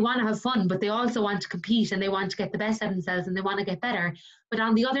 Yeah, they want to have fun, but they also want to compete and they want to get the best out of themselves and they want to get better. But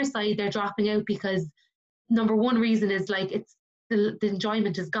on the other side, they're dropping out because number one reason is like it's the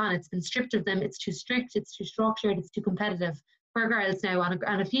enjoyment is gone. It's been stripped of them. It's too strict. It's too structured. It's too competitive for girls now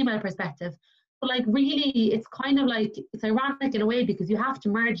on a female perspective. But like really, it's kind of like, it's ironic in a way, because you have to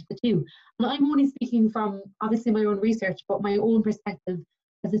merge the two. And I'm only speaking from obviously my own research, but my own perspective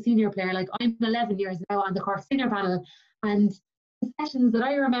as a senior player. Like, I'm 11 years now on the Cork senior panel, and the sessions that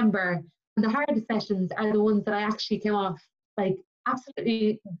I remember, and the hardest sessions, are the ones that I actually came off like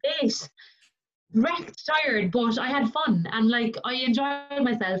absolutely wrecked, tired, but I had fun and like I enjoyed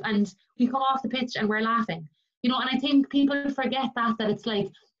myself, and we come off the pitch and we're laughing, you know. And I think people forget that it's like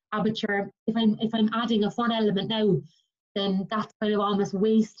but if I'm adding a fun element now, then that's kind of almost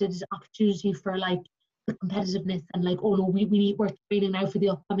wasted opportunity for like the competitiveness and like, oh no, we're training now for the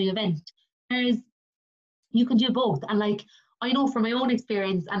upcoming event. Whereas you can do both. And like, I know from my own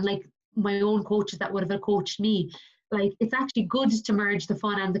experience and like my own coaches that would have coached me, like it's actually good to merge the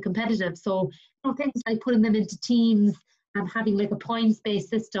fun and the competitive. So, things like putting them into teams and having like a points-based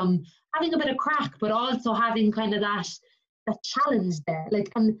system, having a bit of crack, but also having kind of that challenge there.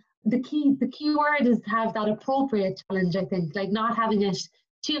 Like, and the key word is to have that appropriate challenge, I think, like not having it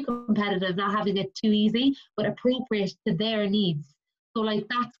too competitive, not having it too easy, but appropriate to their needs. So like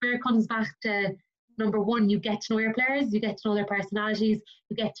that's where it comes back to number one, you get to know your players, you get to know their personalities,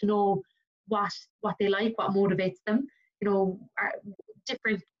 you get to know what they like, what motivates them,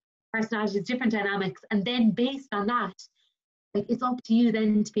 different personalities, different dynamics, and then based on that, like it's up to you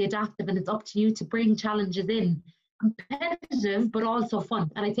then to be adaptive, and it's up to you to bring challenges in, competitive but also fun.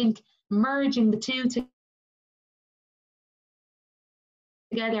 And I think merging the two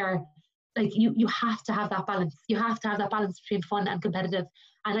together, like you have to have that balance. You have to have that balance between fun and competitive.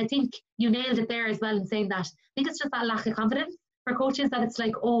 And I think you nailed it there as well in saying that. I think it's just that lack of confidence for coaches, that it's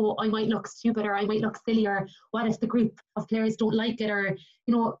like, oh, I might look stupid, or I might look silly, or what if the group of players don't like it, or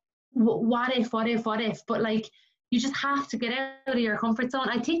what if, but like you just have to get out of your comfort zone.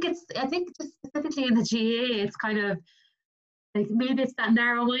 I think just specifically in the GAA, it's kind of like maybe it's that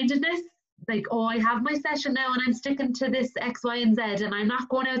narrow-mindedness, like, oh, I have my session now and I'm sticking to this X, Y, and Z, and I'm not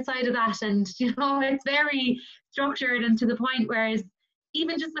going outside of that. And it's very structured and to the point, whereas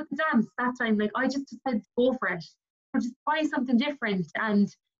even just with the dance, that time, like I just decided to go for it, or just try something different,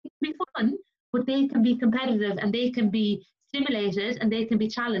 and it can be fun, but they can be competitive, and they can be stimulated, and they can be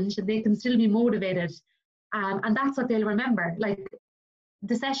challenged, and they can still be motivated. And that's what they'll remember. Like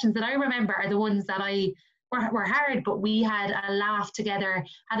the sessions that I remember are the ones that were hard, but we had a laugh together,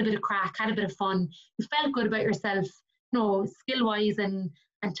 had a bit of crack, had a bit of fun. You felt good about yourself, skill-wise and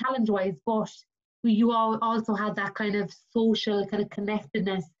challenge-wise, but you all also had that kind of social kind of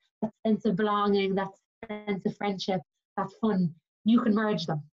connectedness, that sense of belonging, that sense of friendship, that fun. You can merge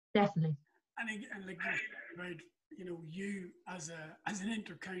them, definitely. And like about, you as an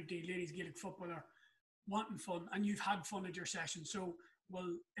inter-county ladies Gaelic footballer wanting fun, and you've had fun at your session. So, well,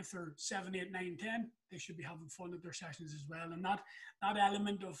 if they're 7, 8, 9, 10, they should be having fun at their sessions as well. And that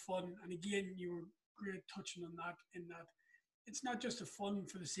element of fun, and again, you were great touching on that, in that it's not just a fun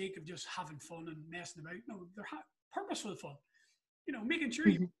for the sake of just having fun and messing about. No, they're purposeful fun. Making sure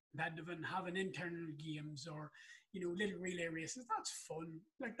you're competitive and having internal games, or, little relay races. That's fun.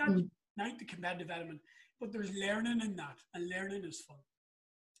 Like that, not the competitive element, but there's learning in that, and learning is fun.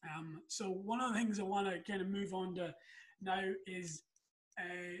 So one of the things I want to kind of move on to now is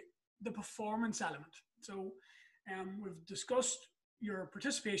the performance element. So we've discussed your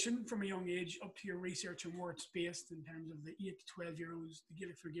participation from a young age up to your research and where it's based in terms of the 8 to 12-year-olds, the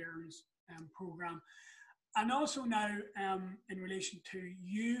Gaelic for Girls program. And also now in relation to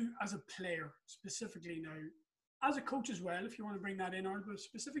you as a player, specifically now, as a coach as well, if you want to bring that in, but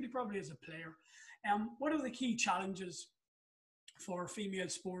specifically probably as a player, what are the key challenges for female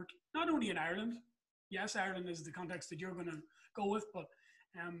sport, not only in Ireland? Yes, Ireland is the context that you're going to go with, but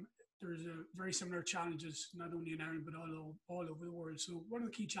there's very similar challenges, not only in Ireland, but all over the world. So what are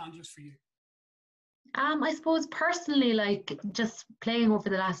the key challenges for you? I suppose personally, like just playing over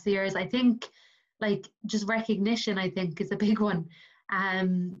the last years, I think like just recognition, I think, is a big one.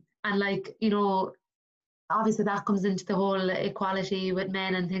 And like, obviously that comes into the whole equality with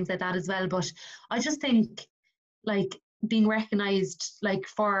men and things like that as well. But I just think like being recognized, like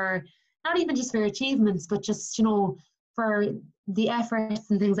for not even just for your achievements, but just, for the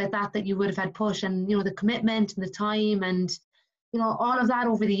efforts and things like that you would have had put, and, the commitment and the time and, all of that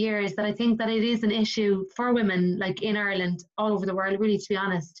over the years, that I think that it is an issue for women, like in Ireland, all over the world, really, to be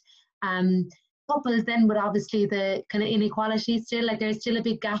honest. Coupled then with obviously the kind of inequality still, like there's still a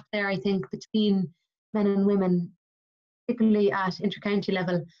big gap there, I think, between men and women, particularly at inter-county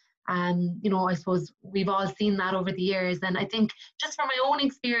level. I suppose we've all seen that over the years. And I think just from my own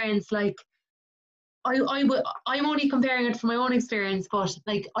experience, like I'm only comparing it from my own experience, but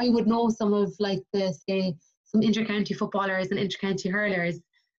like I would know some of like some inter-county footballers and inter-county hurlers,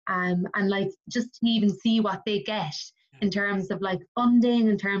 and like just to even see what they get in terms of like funding,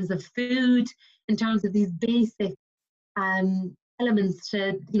 in terms of food, in terms of these basic elements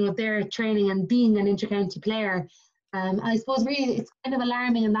to their training and being an inter-county player. I suppose really it's kind of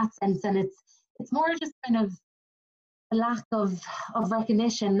alarming in that sense, and it's more just kind of a lack of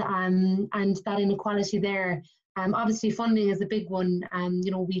recognition and that inequality there. Obviously funding is a big one.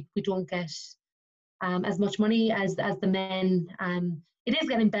 We don't get as much money as the men. it is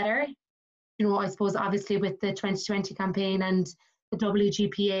getting better. You know, I suppose obviously with the 2020 campaign and the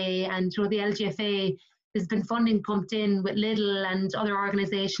WGPA and, you know, the LGFA, there's been funding pumped in with Lidl and other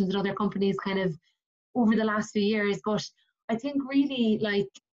organisations and other companies kind of over the last few years. But I think really, like,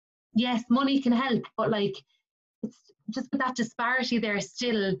 yes, money can help, but like, it's just with that disparity there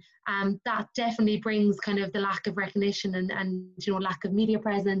still, that definitely brings kind of the lack of recognition and you know, lack of media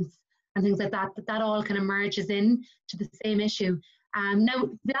presence and things like that, that all kind of merges in to the same issue. Now,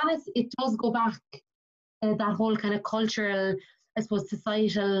 to be honest, it does go back that whole kind of cultural, I suppose,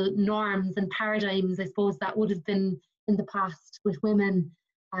 societal norms and paradigms, I suppose, that would have been in the past with women.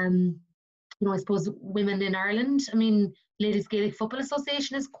 You know, I suppose women in Ireland, I mean, Ladies Gaelic Football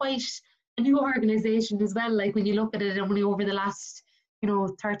Association is quite a new organisation as well. Like when you look at it only over the last, you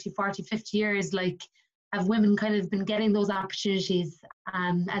know, 30, 40, 50 years, like have women kind of been getting those opportunities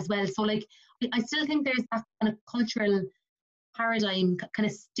as well. So like, I still think there's that kind of cultural paradigm, kind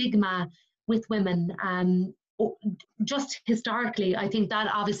of stigma with women. Just historically, I think that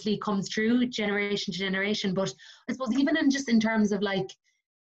obviously comes through generation to generation. But I suppose even in just in terms of like,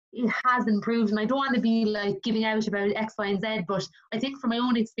 it has improved, and I don't want to be like giving out about X, Y, and Z, but I think from my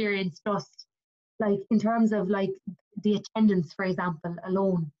own experience, just like in terms of like the attendance, for example,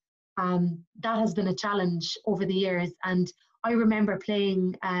 alone, that has been a challenge over the years. And I remember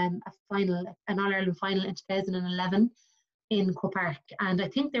playing an All-Ireland final in 2011 in Croke Park, and I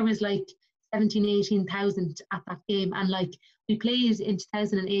think there was like 17, 18,000 at that game, and like we played in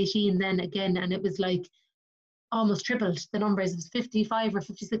 2018 then again, and it was like almost tripled the numbers. It was 55 or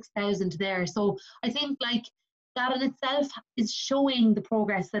 56,000 there. So I think like that in itself is showing the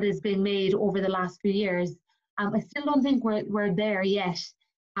progress that is being made over the last few years. I still don't think we're there yet.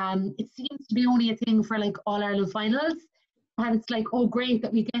 It seems to be only a thing for like All Ireland finals, and it's like, oh great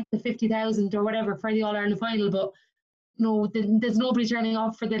that we get the 50,000 or whatever for the All Ireland final, but no, there's nobody turning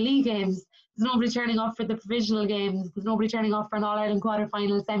off for the league games. There's nobody turning off for the provisional games. There's nobody turning off for an All Ireland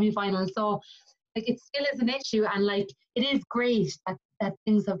quarter-final, semi-final. So like it still is an issue, and like it is great that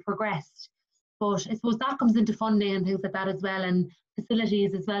things have progressed, but I suppose that comes into funding and things like that as well, and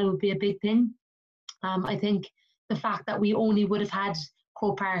facilities as well would be a big thing. I think the fact that we only would have had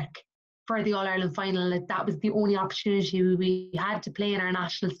Croke Park for the All-Ireland final, that was the only opportunity we had to play in our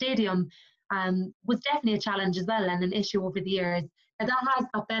national stadium, was definitely a challenge as well and an issue over the years. Now that has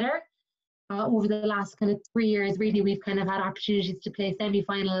got better. Over the last kind of 3 years, really, we've kind of had opportunities to play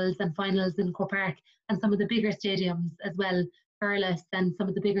semi-finals and finals in Croke Park and some of the bigger stadiums as well, Thurles and some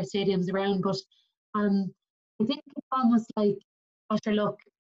of the bigger stadiums around. But I think it's almost like, after look,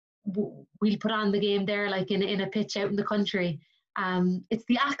 we'll put on the game there, like in a pitch out in the country. It's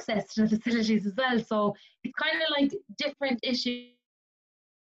the access to the facilities as well. So it's kind of like different issues,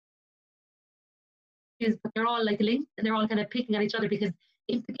 but they're all like linked and they're all kind of picking at each other, because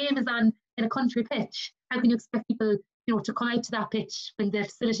if the game is on in a country pitch, how can you expect people, you know, to come out to that pitch when the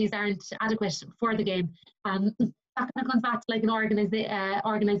facilities aren't adequate for the game? That kind of comes back to like an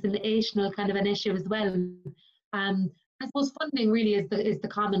organisational kind of an issue as well. I suppose funding really is the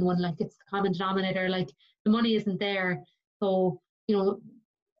common one. Like it's the common denominator. Like the money isn't there, so you know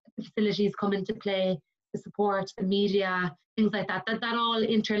the facilities come into play, the support, the media, things like that. That all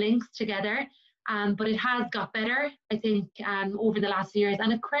interlinks together. But it has got better, I think, over the last years.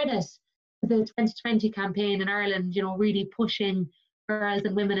 And a credit to the 2020 campaign in Ireland, you know, really pushing girls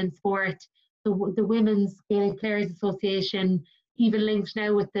and women in sport, the Women's Gaelic Players Association, even linked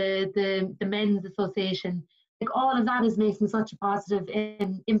now with the Men's Association. Like all of that is making such a positive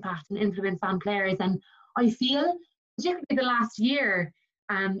impact and influence on players. And I feel, particularly the last year,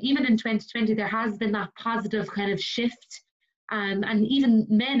 even in 2020, there has been that positive kind of shift. And even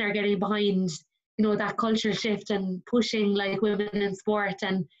men are getting behind, you know, that cultural shift and pushing like women in sport,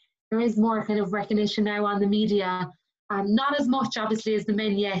 and there is more kind of recognition now on the media. Not as much obviously as the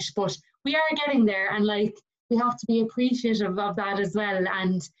men yet, but we are getting there, and like we have to be appreciative of that as well.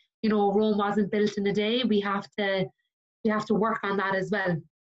 And you know, Rome wasn't built in a day. We have to work on that as well.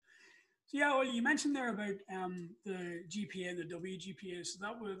 So yeah, well, you mentioned there about the GPA, the WGPA. So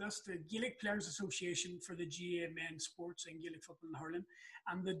that's the Gaelic Players Association for the GA men's sports and Gaelic football in Ireland,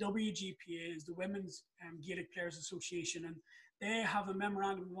 and the WGPA is the Women's Gaelic Players Association, and they have a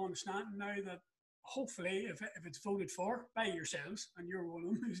memorandum of understanding now that hopefully, if it's voted for by yourselves, and you're one of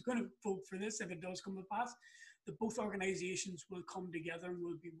them who's going to vote for this, if it does come to pass, that both organisations will come together and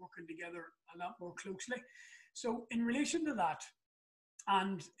will be working together a lot more closely. So in relation to that,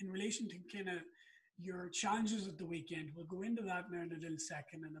 and in relation to kind of your challenges at the weekend, we'll go into that now in a little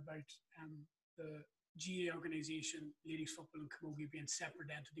second, and about the GA organisation, Ladies Football and Camogie being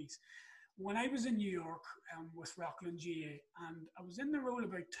separate entities. when I was in New York with Rockland GA, and I was in the role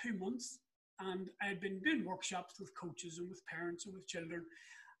about 2 months, and I had been doing workshops with coaches and with parents and with children,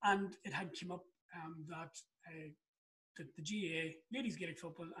 and it had come up that the GA, Ladies Gaelic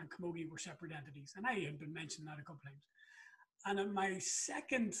Football, and Camogie were separate entities, and I had been mentioning that a couple of times. And at my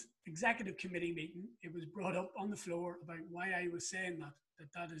second executive committee meeting, it was brought up on the floor about why I was saying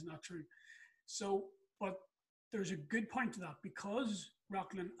that is not true. So, but there's a good point to that, because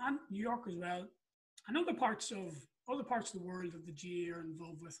Rockland and New York as well, and other parts of the world of the GA are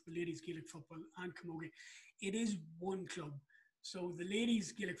involved with Ladies Gaelic Football and Camogie. It is one club. So the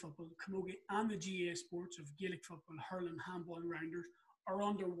Ladies Gaelic Football, Camogie, and the GA sports of Gaelic football, hurling, handball, and rounders are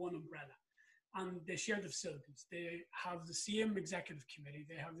under one umbrella. And they share the facilities. They have the same executive committee.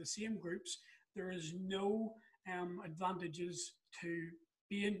 They have the same groups. There is no advantages to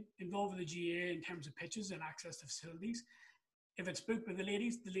being involved with the GA in terms of pitches and access to facilities. If it's booked by the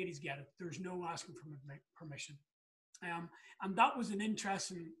ladies get it. There's no asking for permission. And that was an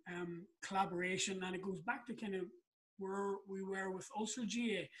interesting collaboration, and it goes back to kind of where we were with Ulster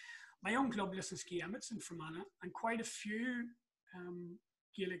GA. My own club, Lissaski Emmets in Fermanagh, and quite a few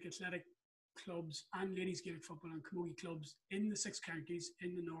Gaelic athletic clubs and Ladies Gaelic Football and Camogie clubs in the 6 counties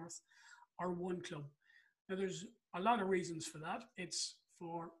in the north are one club. Now, there's a lot of reasons for that. It's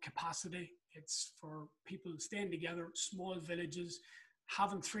for capacity. It's for people staying together, small villages,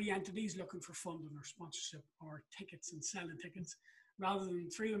 having 3 entities looking for funding or sponsorship or tickets and selling tickets. Rather than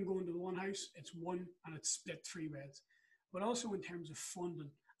 3 of them going to the one house, it's one and it's split 3 ways. But also in terms of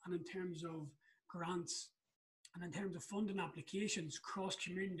funding and in terms of grants and in terms of funding applications,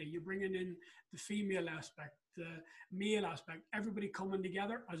 cross-community, you're bringing in the female aspect, the male aspect, everybody coming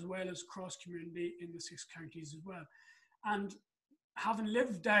together, as well as cross-community in the 6 counties as well. And having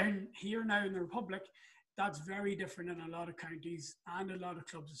lived down here now in the Republic, that's very different in a lot of counties and a lot of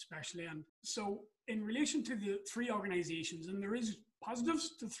clubs especially. And so in relation to the 3 organisations, and there is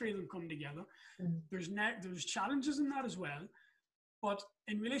positives to 3 of them come together, there's challenges in that as well. But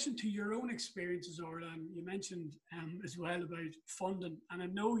in relation to your own experiences, Orla, you mentioned as well about funding, and I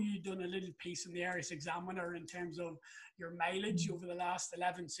know you've done a little piece in the Irish Examiner in terms of your mileage over the last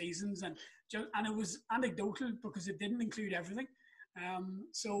 11 seasons, and it was anecdotal because it didn't include everything.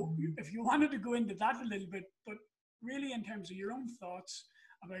 So if you wanted to go into that a little bit, but really in terms of your own thoughts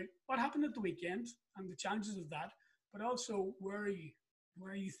about what happened at the weekend and the challenges of that, but also where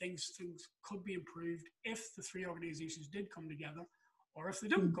you think things could be improved if the 3 organisations did come together, or if they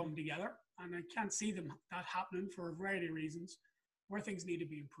don't come together, and I can't see that happening for a variety of reasons, where things need to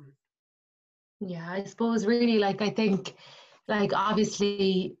be improved. Yeah, I suppose really, I think,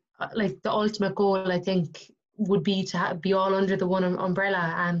 obviously, the ultimate goal, I think, would be to be all under the one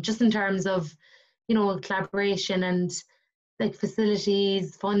umbrella, just in terms of, collaboration and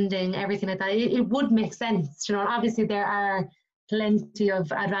facilities, funding, everything like that. It would make sense, obviously there are plenty of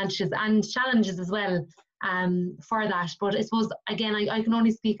advantages and challenges as well for that, but I suppose again I can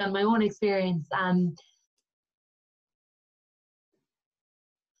only speak on my own experience. I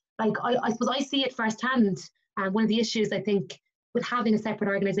suppose I see it firsthand. One of the issues I think with having a separate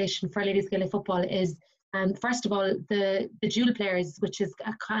organisation for Ladies Gaelic Football is first of all the dual players, which is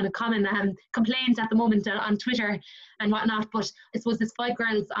a kind of common complaint at the moment on Twitter and whatnot. But I suppose there's 5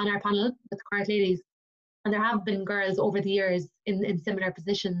 girls on our panel with the Cork ladies, and there have been girls over the years in similar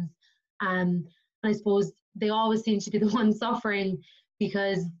positions. And I suppose they always seem to be the ones suffering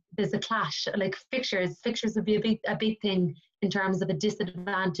because there's a clash. Fixtures would be a big thing in terms of a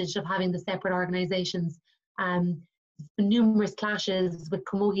disadvantage of having the separate organisations. There's been numerous clashes with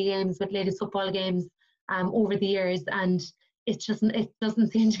Camogie games, with Ladies Football games over the years, and it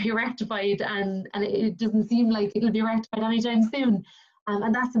doesn't seem to be rectified, and it doesn't seem like it'll be rectified anytime soon.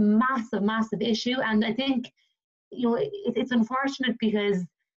 And that's a massive issue. And I think, it's unfortunate because,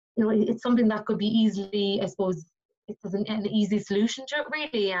 it's something that could be easily, I suppose, it's an easy solution to it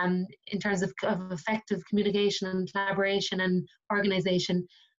really, in terms of effective communication and collaboration and organisation.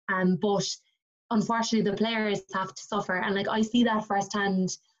 But unfortunately, the players have to suffer. And I see that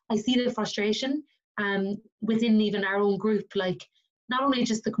firsthand. I see the frustration within even our own group, not only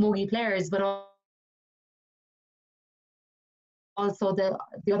just the Camogie players, but also the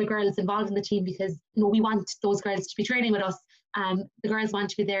other girls involved in the team, because we want those girls to be training with us. The girls want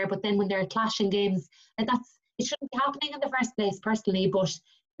to be there, but then when they're clashing games, it shouldn't be happening in the first place personally. But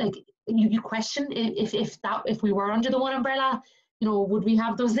you question if we were under the one umbrella, would we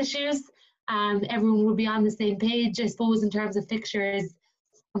have those issues? Everyone would be on the same page, I suppose, in terms of fixtures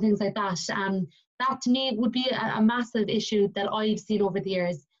and things like that. That to me would be a massive issue that I've seen over the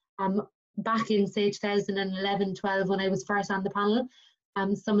years. Back in say 2011-12 when I was first on the panel,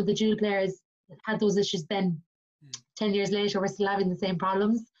 some of the dual players had those issues then. 10 years later, we're still having the same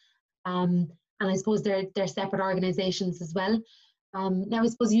problems. And I suppose they're separate organisations as well. Now, I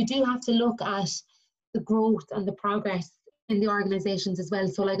suppose you do have to look at the growth and the progress in the organisations as well.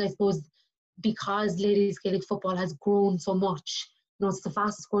 So, like, I suppose because Ladies Gaelic Football has grown so much, you know, it's the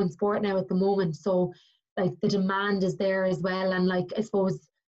fastest growing sport now at the moment. So, like, the demand is there as well. And, like, I suppose,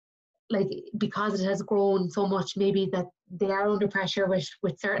 like, because it has grown so much, maybe that they are under pressure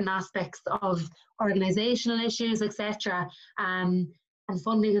with certain aspects of organisational issues, etc., and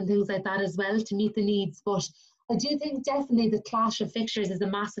funding and things like that as well to meet the needs. But I do think definitely the clash of fixtures is a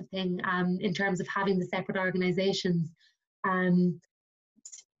massive thing in terms of having the separate organisations. To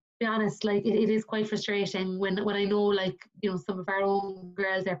be honest, like, it is quite frustrating when I know, like, you know, some of our own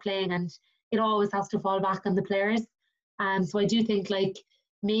girls are playing and it always has to fall back on the players. So I do think, like,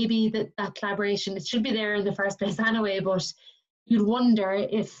 maybe that collaboration, it should be there in the first place anyway, but you'd wonder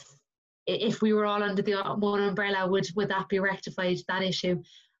if we were all under the one umbrella, would that be rectified, that issue?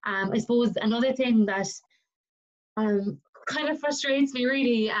 I suppose another thing that kind of frustrates me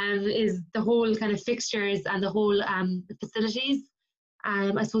really is the whole kind of fixtures and the whole facilities.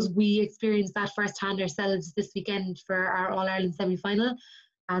 I suppose we experienced that firsthand ourselves this weekend for our All-Ireland semi-final,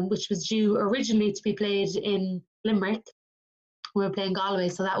 which was due originally to be played in Limerick. We were playing Galway,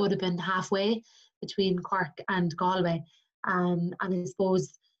 so that would have been halfway between Cork and Galway. And I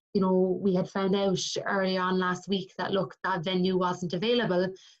suppose, you know, we had found out early on last week that, look, that venue wasn't available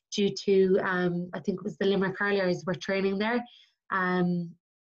due to, I think it was the Limerick hurlers were training there.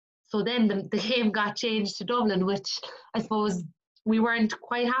 So then the game got changed to Dublin, which I suppose we weren't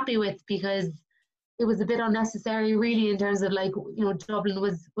quite happy with, because it was a bit unnecessary really, in terms of, like, you know, Dublin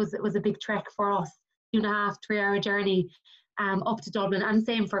was a big trek for us, 2.5, 3 hour journey up to Dublin, and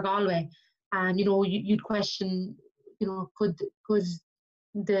same for Galway. And, you know, you'd question, you know, could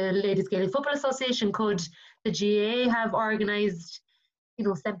the Ladies Gaelic Football Association, could the GAA have organised, you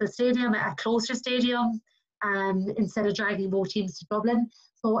know, Semple Stadium, a closer stadium, instead of dragging both teams to Dublin?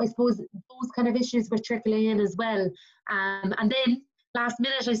 So I suppose those kind of issues were trickling in as well. And then last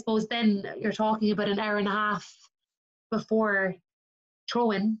minute, I suppose, then you're talking about an hour and a half before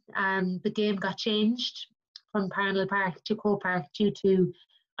throw-in, the game got changed from Parnell Park to Croke Park due to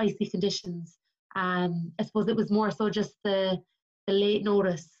icy conditions. I suppose it was more so just the late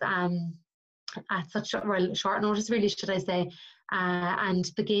notice at such short notice, really, should I say, and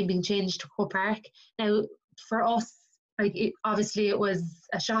the game being changed to Croke Park. Now, for us, like, obviously it was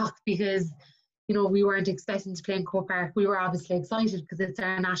a shock, because, you know, we weren't expecting to play in Croke Park. We were obviously excited because it's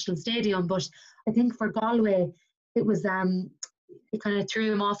our national stadium, but I think for Galway it was it kind of threw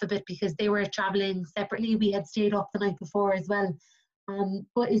them off a bit, because they were travelling separately. We had stayed up the night before as well.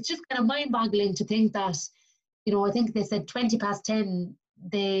 But it's just kind of mind-boggling to think that, you know, I think they said 10:20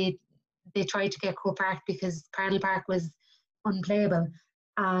 they tried to get Croke Park because Parnell Park was unplayable.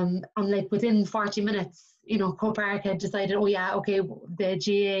 And, like, within 40 minutes, you know, Croke Park had decided, oh yeah, okay, the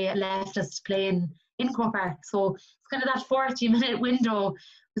GAA left us to play in Croke Park. So it's kind of that 40-minute window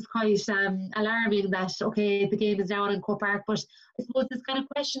was quite alarming, that, okay, the game is now on in Croke Park. But I suppose there's kind of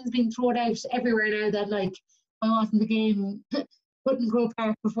questions being thrown out everywhere now that, like, why wasn't the game put in Croke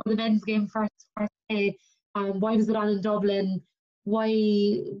Park before the men's game first day? Why was it on in Dublin? Why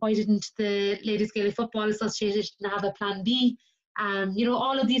didn't the Ladies Gaelic Football Association have a plan B? You know,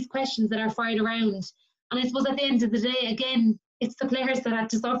 all of these questions that are fired around. And I suppose at the end of the day, again, it's the players that had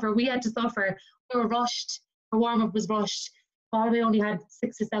to suffer. We had to suffer. We were rushed. Our warm-up was rushed. Galway only had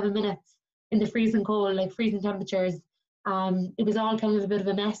 6 or 7 minutes in the freezing cold, like freezing temperatures. It was all kind of a bit of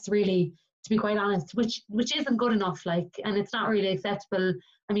a mess, really, to be quite honest, which isn't good enough, like, and it's not really acceptable.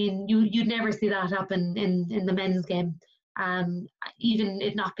 I mean, you'd never see that happen in the men's game. Even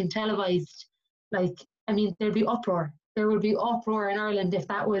it not being televised, like, I mean, there'd be uproar. There would be uproar in Ireland if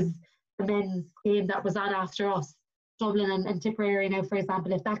that was the men's game that was on after us, Dublin and Tipperary now, for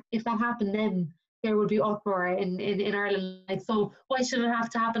example. If that happened, then there would be uproar in Ireland. Like, so why should it have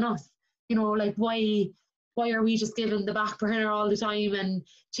to happen us? You know, like, why are we just given the back burner all the time and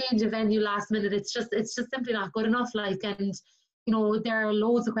change a venue last minute? It's just simply not good enough. Like, and, you know, there are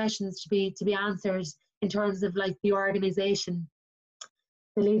loads of questions to be answered in terms of, like, the organisation,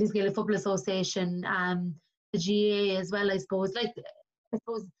 the Ladies Gaelic Football Association, the GAA as well, I suppose. Like, I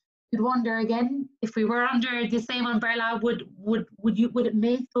suppose you'd wonder again, if we were under the same umbrella, would it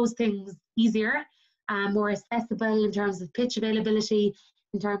make those things easier, more accessible in terms of pitch availability,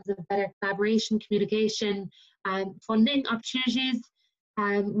 in terms of better collaboration, communication, funding opportunities?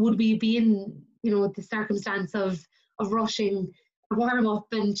 Would we be in, you know, the circumstance of rushing a warm up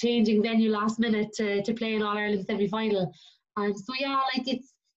and changing venue last minute to play an All-Ireland semi-final? So yeah, like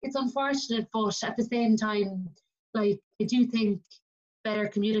it's unfortunate, but at the same time, like I do think better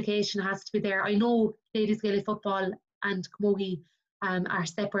communication has to be there. I know Ladies Gaelic Football and Camogie are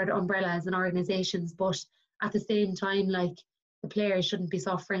separate umbrellas and organisations, but at the same time, like the players shouldn't be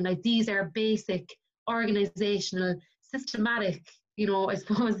suffering. Like these are basic organisational, systematic, I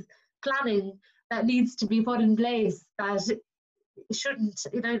suppose, planning that needs to be put in place. That shouldn't,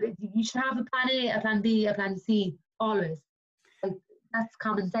 you should have a plan A, a plan B, a plan C always. Like that's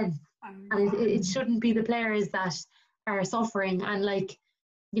common sense, and it shouldn't be the players that are suffering. And like,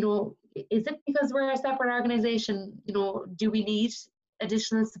 is it because we're a separate organisation? Do we need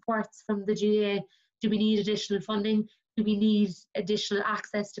additional supports from the GAA? Do we need additional funding? Do we need additional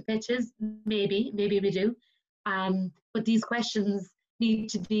access to pitches? Maybe we do. But these questions need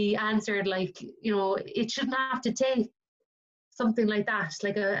to be answered. Like, it shouldn't have to take something like that,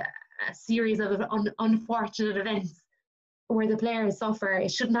 like a series of unfortunate events where the players suffer.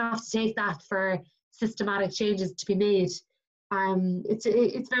 It shouldn't have to take that for systematic changes to be made.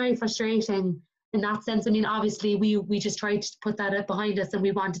 It's very frustrating in that sense. I mean, obviously we just tried to put that behind us, and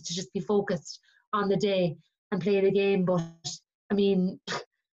we wanted to just be focused on the day and play the game. But I mean,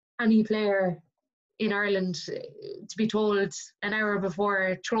 any player in Ireland to be told an hour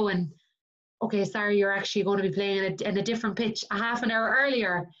before throwing, okay, sorry, you're actually going to be playing in a different pitch a half an hour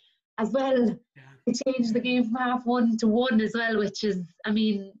earlier as well. Yeah. It changed the game from 1:30 to 1 as well, which is, I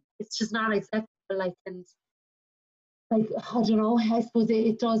mean, it's just not acceptable. Like, and like, I don't know, I suppose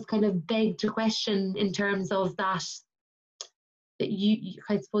it does kind of beg to question in terms of that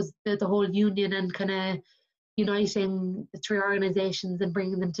I suppose the whole union and kind of uniting the three organisations and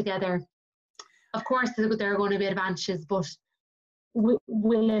bringing them together. Of course, there are going to be advantages, but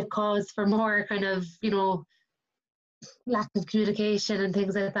will it cause for more kind of, lack of communication and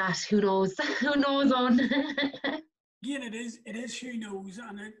things like that? Who knows? Who knows on? Again, it is who knows,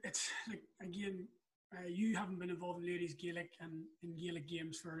 and it's like, again, you haven't been involved in Ladies Gaelic and in Gaelic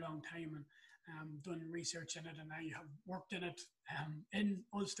Games for a long time, and done research in it, and now you have worked in it in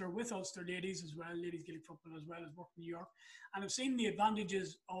Ulster with Ulster Ladies as well, Ladies Gaelic Football, as well as worked in New York, and I've seen the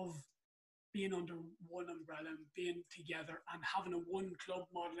advantages of being under one umbrella and being together and having a one club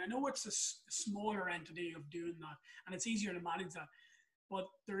model. I know it's a smaller entity of doing that, and it's easier to manage that, but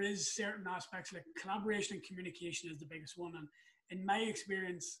there is certain aspects like collaboration and communication is the biggest one. And in my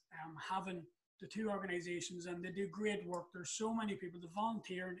experience, having the two organisations, and they do great work. There's so many people. The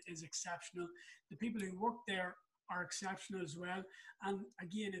volunteering is exceptional. The people who work there are exceptional as well. And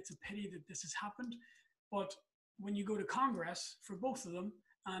again, it's a pity that this has happened. But when you go to Congress for both of them,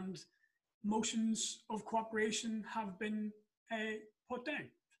 and motions of cooperation have been put down,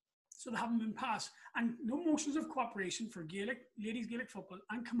 so they haven't been passed, and no motions of cooperation for Ladies Gaelic Football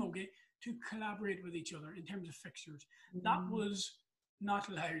and Camogie to collaborate with each other in terms of fixtures. That was not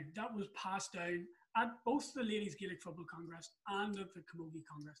allowed. That was passed down at both the Ladies Gaelic Football Congress and at the Camogie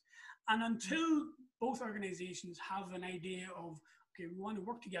Congress. And until both organisations have an idea of, okay, we want to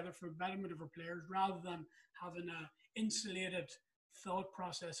work together for the betterment of our players rather than having an insulated thought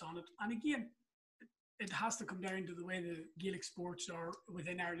process on it. And again, it has to come down to the way the Gaelic sports are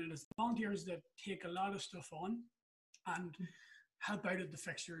within Ireland. It's volunteers that take a lot of stuff on and help out at the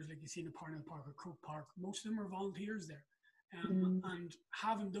fixtures, like you see in Parnell Park or Croke Park. Most of them are volunteers there. And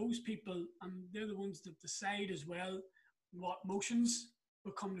having those people, and they're the ones that decide as well what motions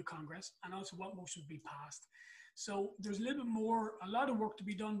will come to Congress and also what motions will be passed. So there's a lot of work to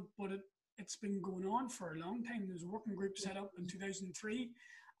be done, but it's been going on for a long time. There's a working group set up in 2003,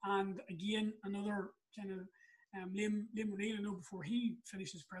 and again, another kind of Liam O'Neill, I know before he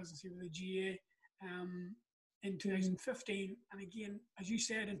finished his presidency with the GA in 2015, and again, as you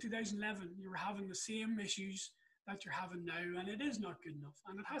said, in 2011, you were having the same issues that you're having now, and it is not good enough,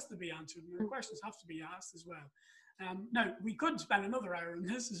 and it has to be answered, and the questions have to be asked as well. Now, we could spend another hour on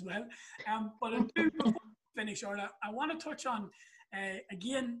this as well, but I do, before we finish, Orla, I want to touch on,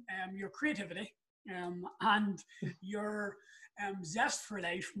 again, your creativity and your zest for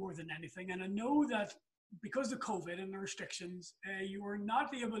life more than anything. And I know that because of COVID and the restrictions, you were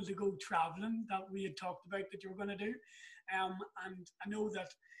not able to go traveling that we had talked about that you were going to do. And I know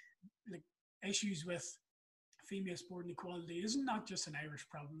that like issues with female sport and equality is not just an Irish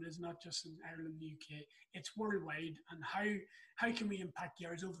problem. It's not just in Ireland and the UK. It's worldwide. And how can we impact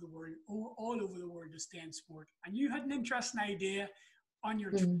girls over the world, all over the world, to stay in sport? And you had an interesting idea on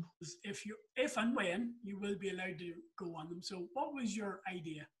your travels, if and when you will be allowed to go on them. So what was your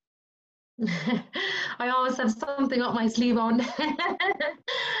idea? I always have something up my sleeve on. So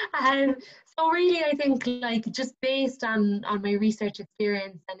really, I think like just based on my research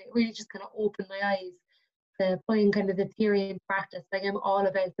experience, and it really just kind of opened my eyes. to putting kind of the theory in practice. Like I'm all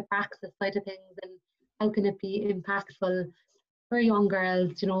about the practice side of things and how can it be impactful for young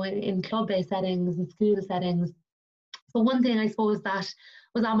girls, you know, in club-based settings and school settings. So one thing I suppose that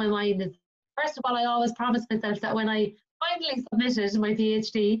was on my mind is, first of all, I always promised myself that when I finally submitted my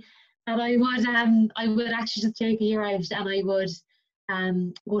PhD, that I would actually just take a year out and I would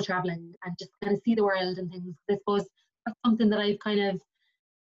go travelling and just kind of see the world and things. I suppose that's something that I've kind of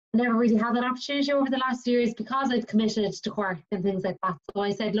never really had that opportunity over the last years because I've committed to Cork and things like that. So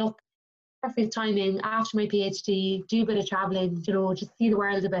I said, look, perfect timing after my PhD, do a bit of travelling, you know, just see the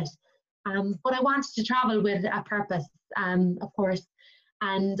world a bit. But I wanted to travel with a purpose, of course,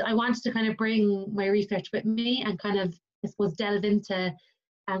 and I wanted to kind of bring my research with me and kind of, I suppose, delve into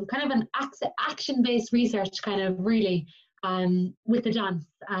kind of an action-based research kind of really with the dance.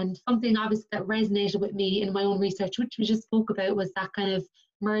 And something obviously that resonated with me in my own research, which we just spoke about, was that kind of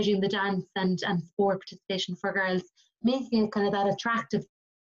merging the dance and sport participation for girls, making it kind of that attractive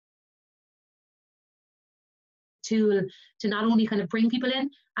tool to not only kind of bring people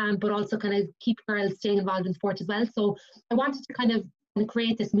in, but also kind of keep girls staying involved in sport as well. So I wanted to kind of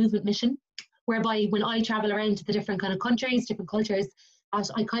create this movement mission, whereby when I travel around to the different kind of countries, different cultures,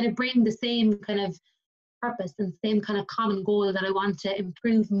 I kind of bring the same kind of purpose and same kind of common goal that I want to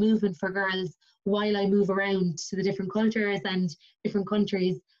improve movement for girls while I move around to the different cultures and different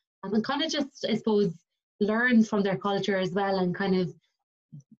countries, and kind of just, I suppose, learn from their culture as well and kind of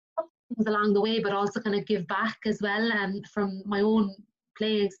things along the way, but also kind of give back as well, and from my own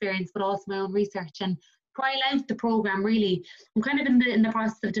playing experience, but also my own research. And trial out the program really. I'm kind of in the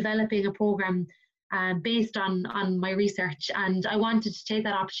process of developing a program based on my research, and I wanted to take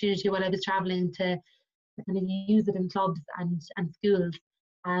that opportunity while I was traveling to kind of use it in clubs and schools,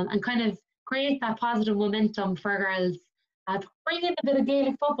 and kind of create that positive momentum for girls. Bring in a bit of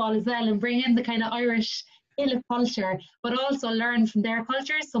Gaelic football as well, and bring in the kind of Irish Gaelic culture, but also learn from their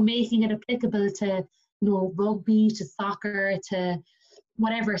cultures. So making it applicable to, you know, rugby, to soccer, to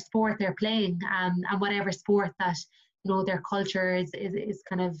whatever sport they're playing, and whatever sport that, you know, their culture is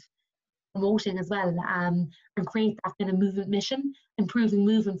kind of promoting as well, and create that kind of movement mission, improving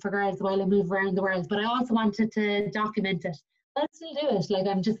movement for girls while I move around the world. But I also wanted to document it. I'll still do it. Like,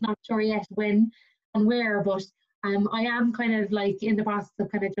 I'm just not sure yet when and where, but I am kind of like in the process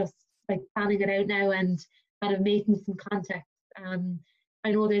of kind of just like planning it out now and kind of making some contacts.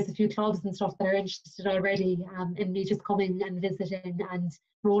 I know there's a few clubs and stuff that are interested already in me just coming and visiting and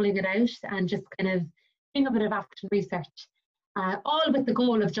rolling it out and just kind of doing a bit of action research. All with the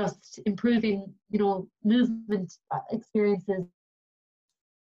goal of just improving, you know, movement experiences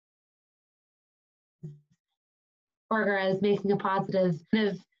for girls, making a positive, kind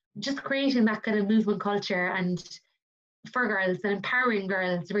of just creating that kind of movement culture and for girls and empowering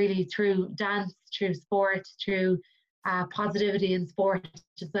girls really through dance, through sport, through positivity in sport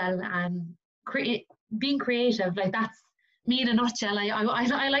as well. Being creative, like that's me in a nutshell.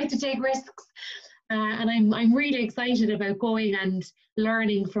 I like to take risks. And I'm really excited about going and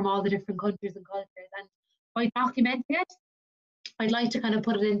learning from all the different countries and cultures. And by documenting it, I'd like to kind of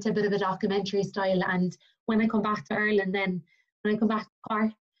put it into a bit of a documentary style. And when I come back to Ireland, then when I come back to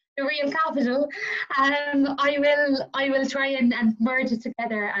Cork, the real capital, I will try and merge it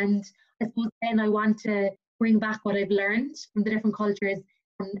together. And I suppose then I want to bring back what I've learned from the different cultures,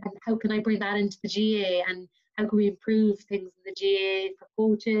 and how can I bring that into the GA, and how can we improve things in the GA for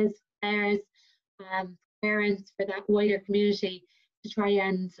coaches, players, parents, for that wider community, to try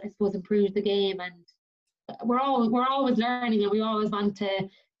and, I suppose, improve the game. And we're always learning, and we always want to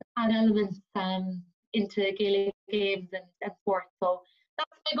add elements into Gaelic games and sport. So that's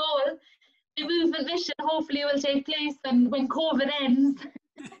my goal. The movement mission hopefully will take place when COVID ends.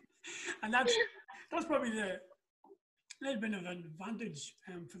 And that's probably the little bit of an advantage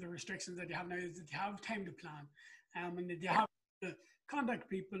for the restrictions that you have now, is that you have time to plan, and that you have to contact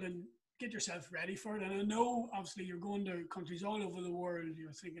people and get yourself ready for it. And I know obviously you're going to countries all over the world.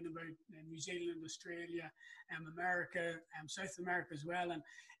 You're thinking about New Zealand, Australia, America, South America as well.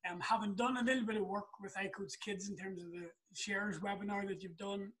 And having done a little bit of work with iCoach Kids in terms of the shares webinar that you've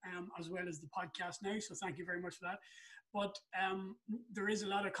done, as well as the podcast now, so thank you very much for that. But there is a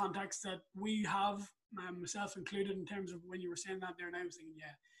lot of contacts that we have, myself included, in terms of when you were saying that there, and I was thinking,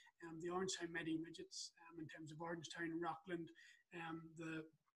 yeah, the Orangetown Medi Midgets, in terms of Orangetown and Rockland, the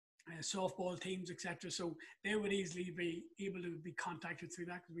softball teams, etc. So they would easily be able to be contacted through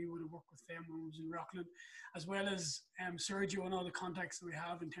that, because we would have worked with them when we was in Rockland, as well as Sergio and all the contacts that we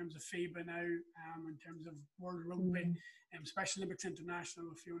have in terms of FIBA now, in terms of World Rugby, Special Olympics International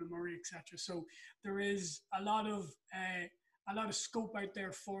with Fiona Murray, etc. So there is a lot of a lot of scope out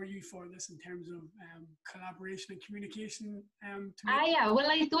there for you for this in terms of collaboration and communication. Yeah, well,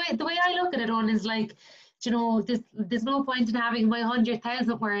 like the way I look at it on is like, you know, there's no point in having my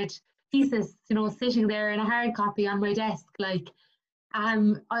 100,000 word thesis, you know, sitting there in a hard copy on my desk. Like,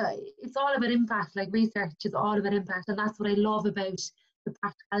 it's all about impact. Like, research is all about impact, and that's what I love about the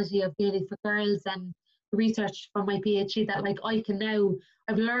practicality of Gaelic for Girls and the research from my PhD. That like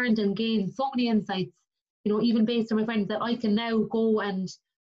I've learned and gained so many insights, you know, even based on my findings, that I can now go and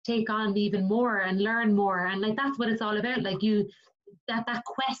take on even more and learn more. And like that's what it's all about. Like that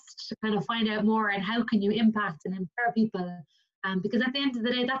quest to kind of find out more and how can you impact and empower people. Because at the end of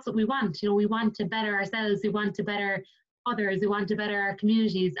the day, that's what we want. You know, we want to better ourselves, we want to better others, we want to better our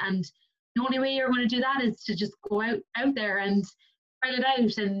communities. And the only way you're going to do that is to just go out there and try it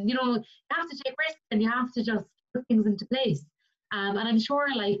out. And, you know, you have to take risks and you have to just put things into place. And I'm sure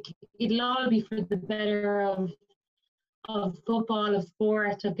like it'll all be for the better of football, of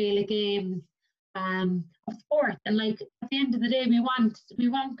sport, of Gaelic games, of sport. And like at the end of the day, we want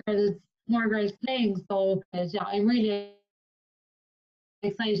girls, more girls playing. So yeah, I'm really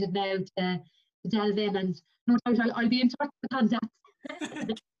excited now to delve in, and no doubt I'll be in touch with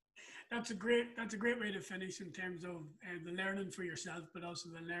contacts. That's a great way to finish in terms of the learning for yourself, but also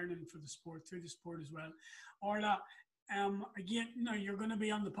the learning for the sport, through the sport as well. Orla, again, no, you're going to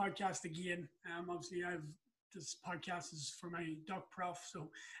be on the podcast again. Obviously, this podcast is for my doc prof. So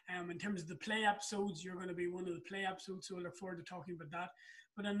in terms of the play episodes, you're going to be one of the play episodes. So I look forward to talking about that.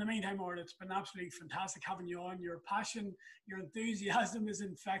 But in the meantime, Orla, it's been absolutely fantastic having you on. Your passion, your enthusiasm is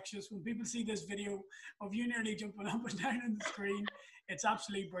infectious. When people see this video of you nearly jumping up and down on the screen, it's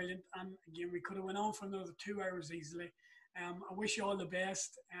absolutely brilliant. And again, we could have went on for another 2 hours easily. I wish you all the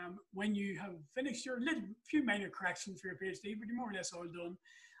best. When you have finished your few minor corrections for your PhD, but you're more or less all done,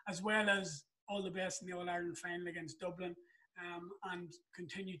 as well as all the best in the All-Ireland final against Dublin, and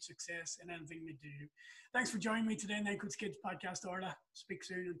continued success in anything we do. Thanks for joining me today in the Coach Kids podcast, Orla. Speak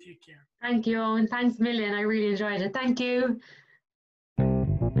soon and take care. Thank you, Owen. Thanks a million. I really enjoyed it. Thank you.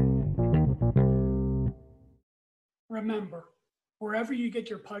 Remember, wherever you get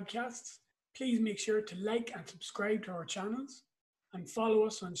your podcasts, please make sure to like and subscribe to our channels and follow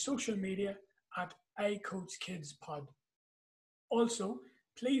us on social media at iCoachKidsPod. Also,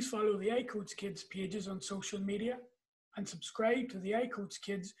 please follow the iCoachKids pages on social media and subscribe to the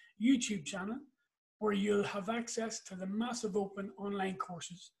iCoachKids YouTube channel, where you'll have access to the massive open online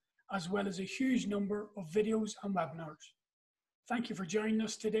courses, as well as a huge number of videos and webinars. Thank you for joining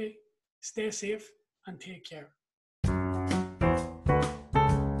us today. Stay safe and take care.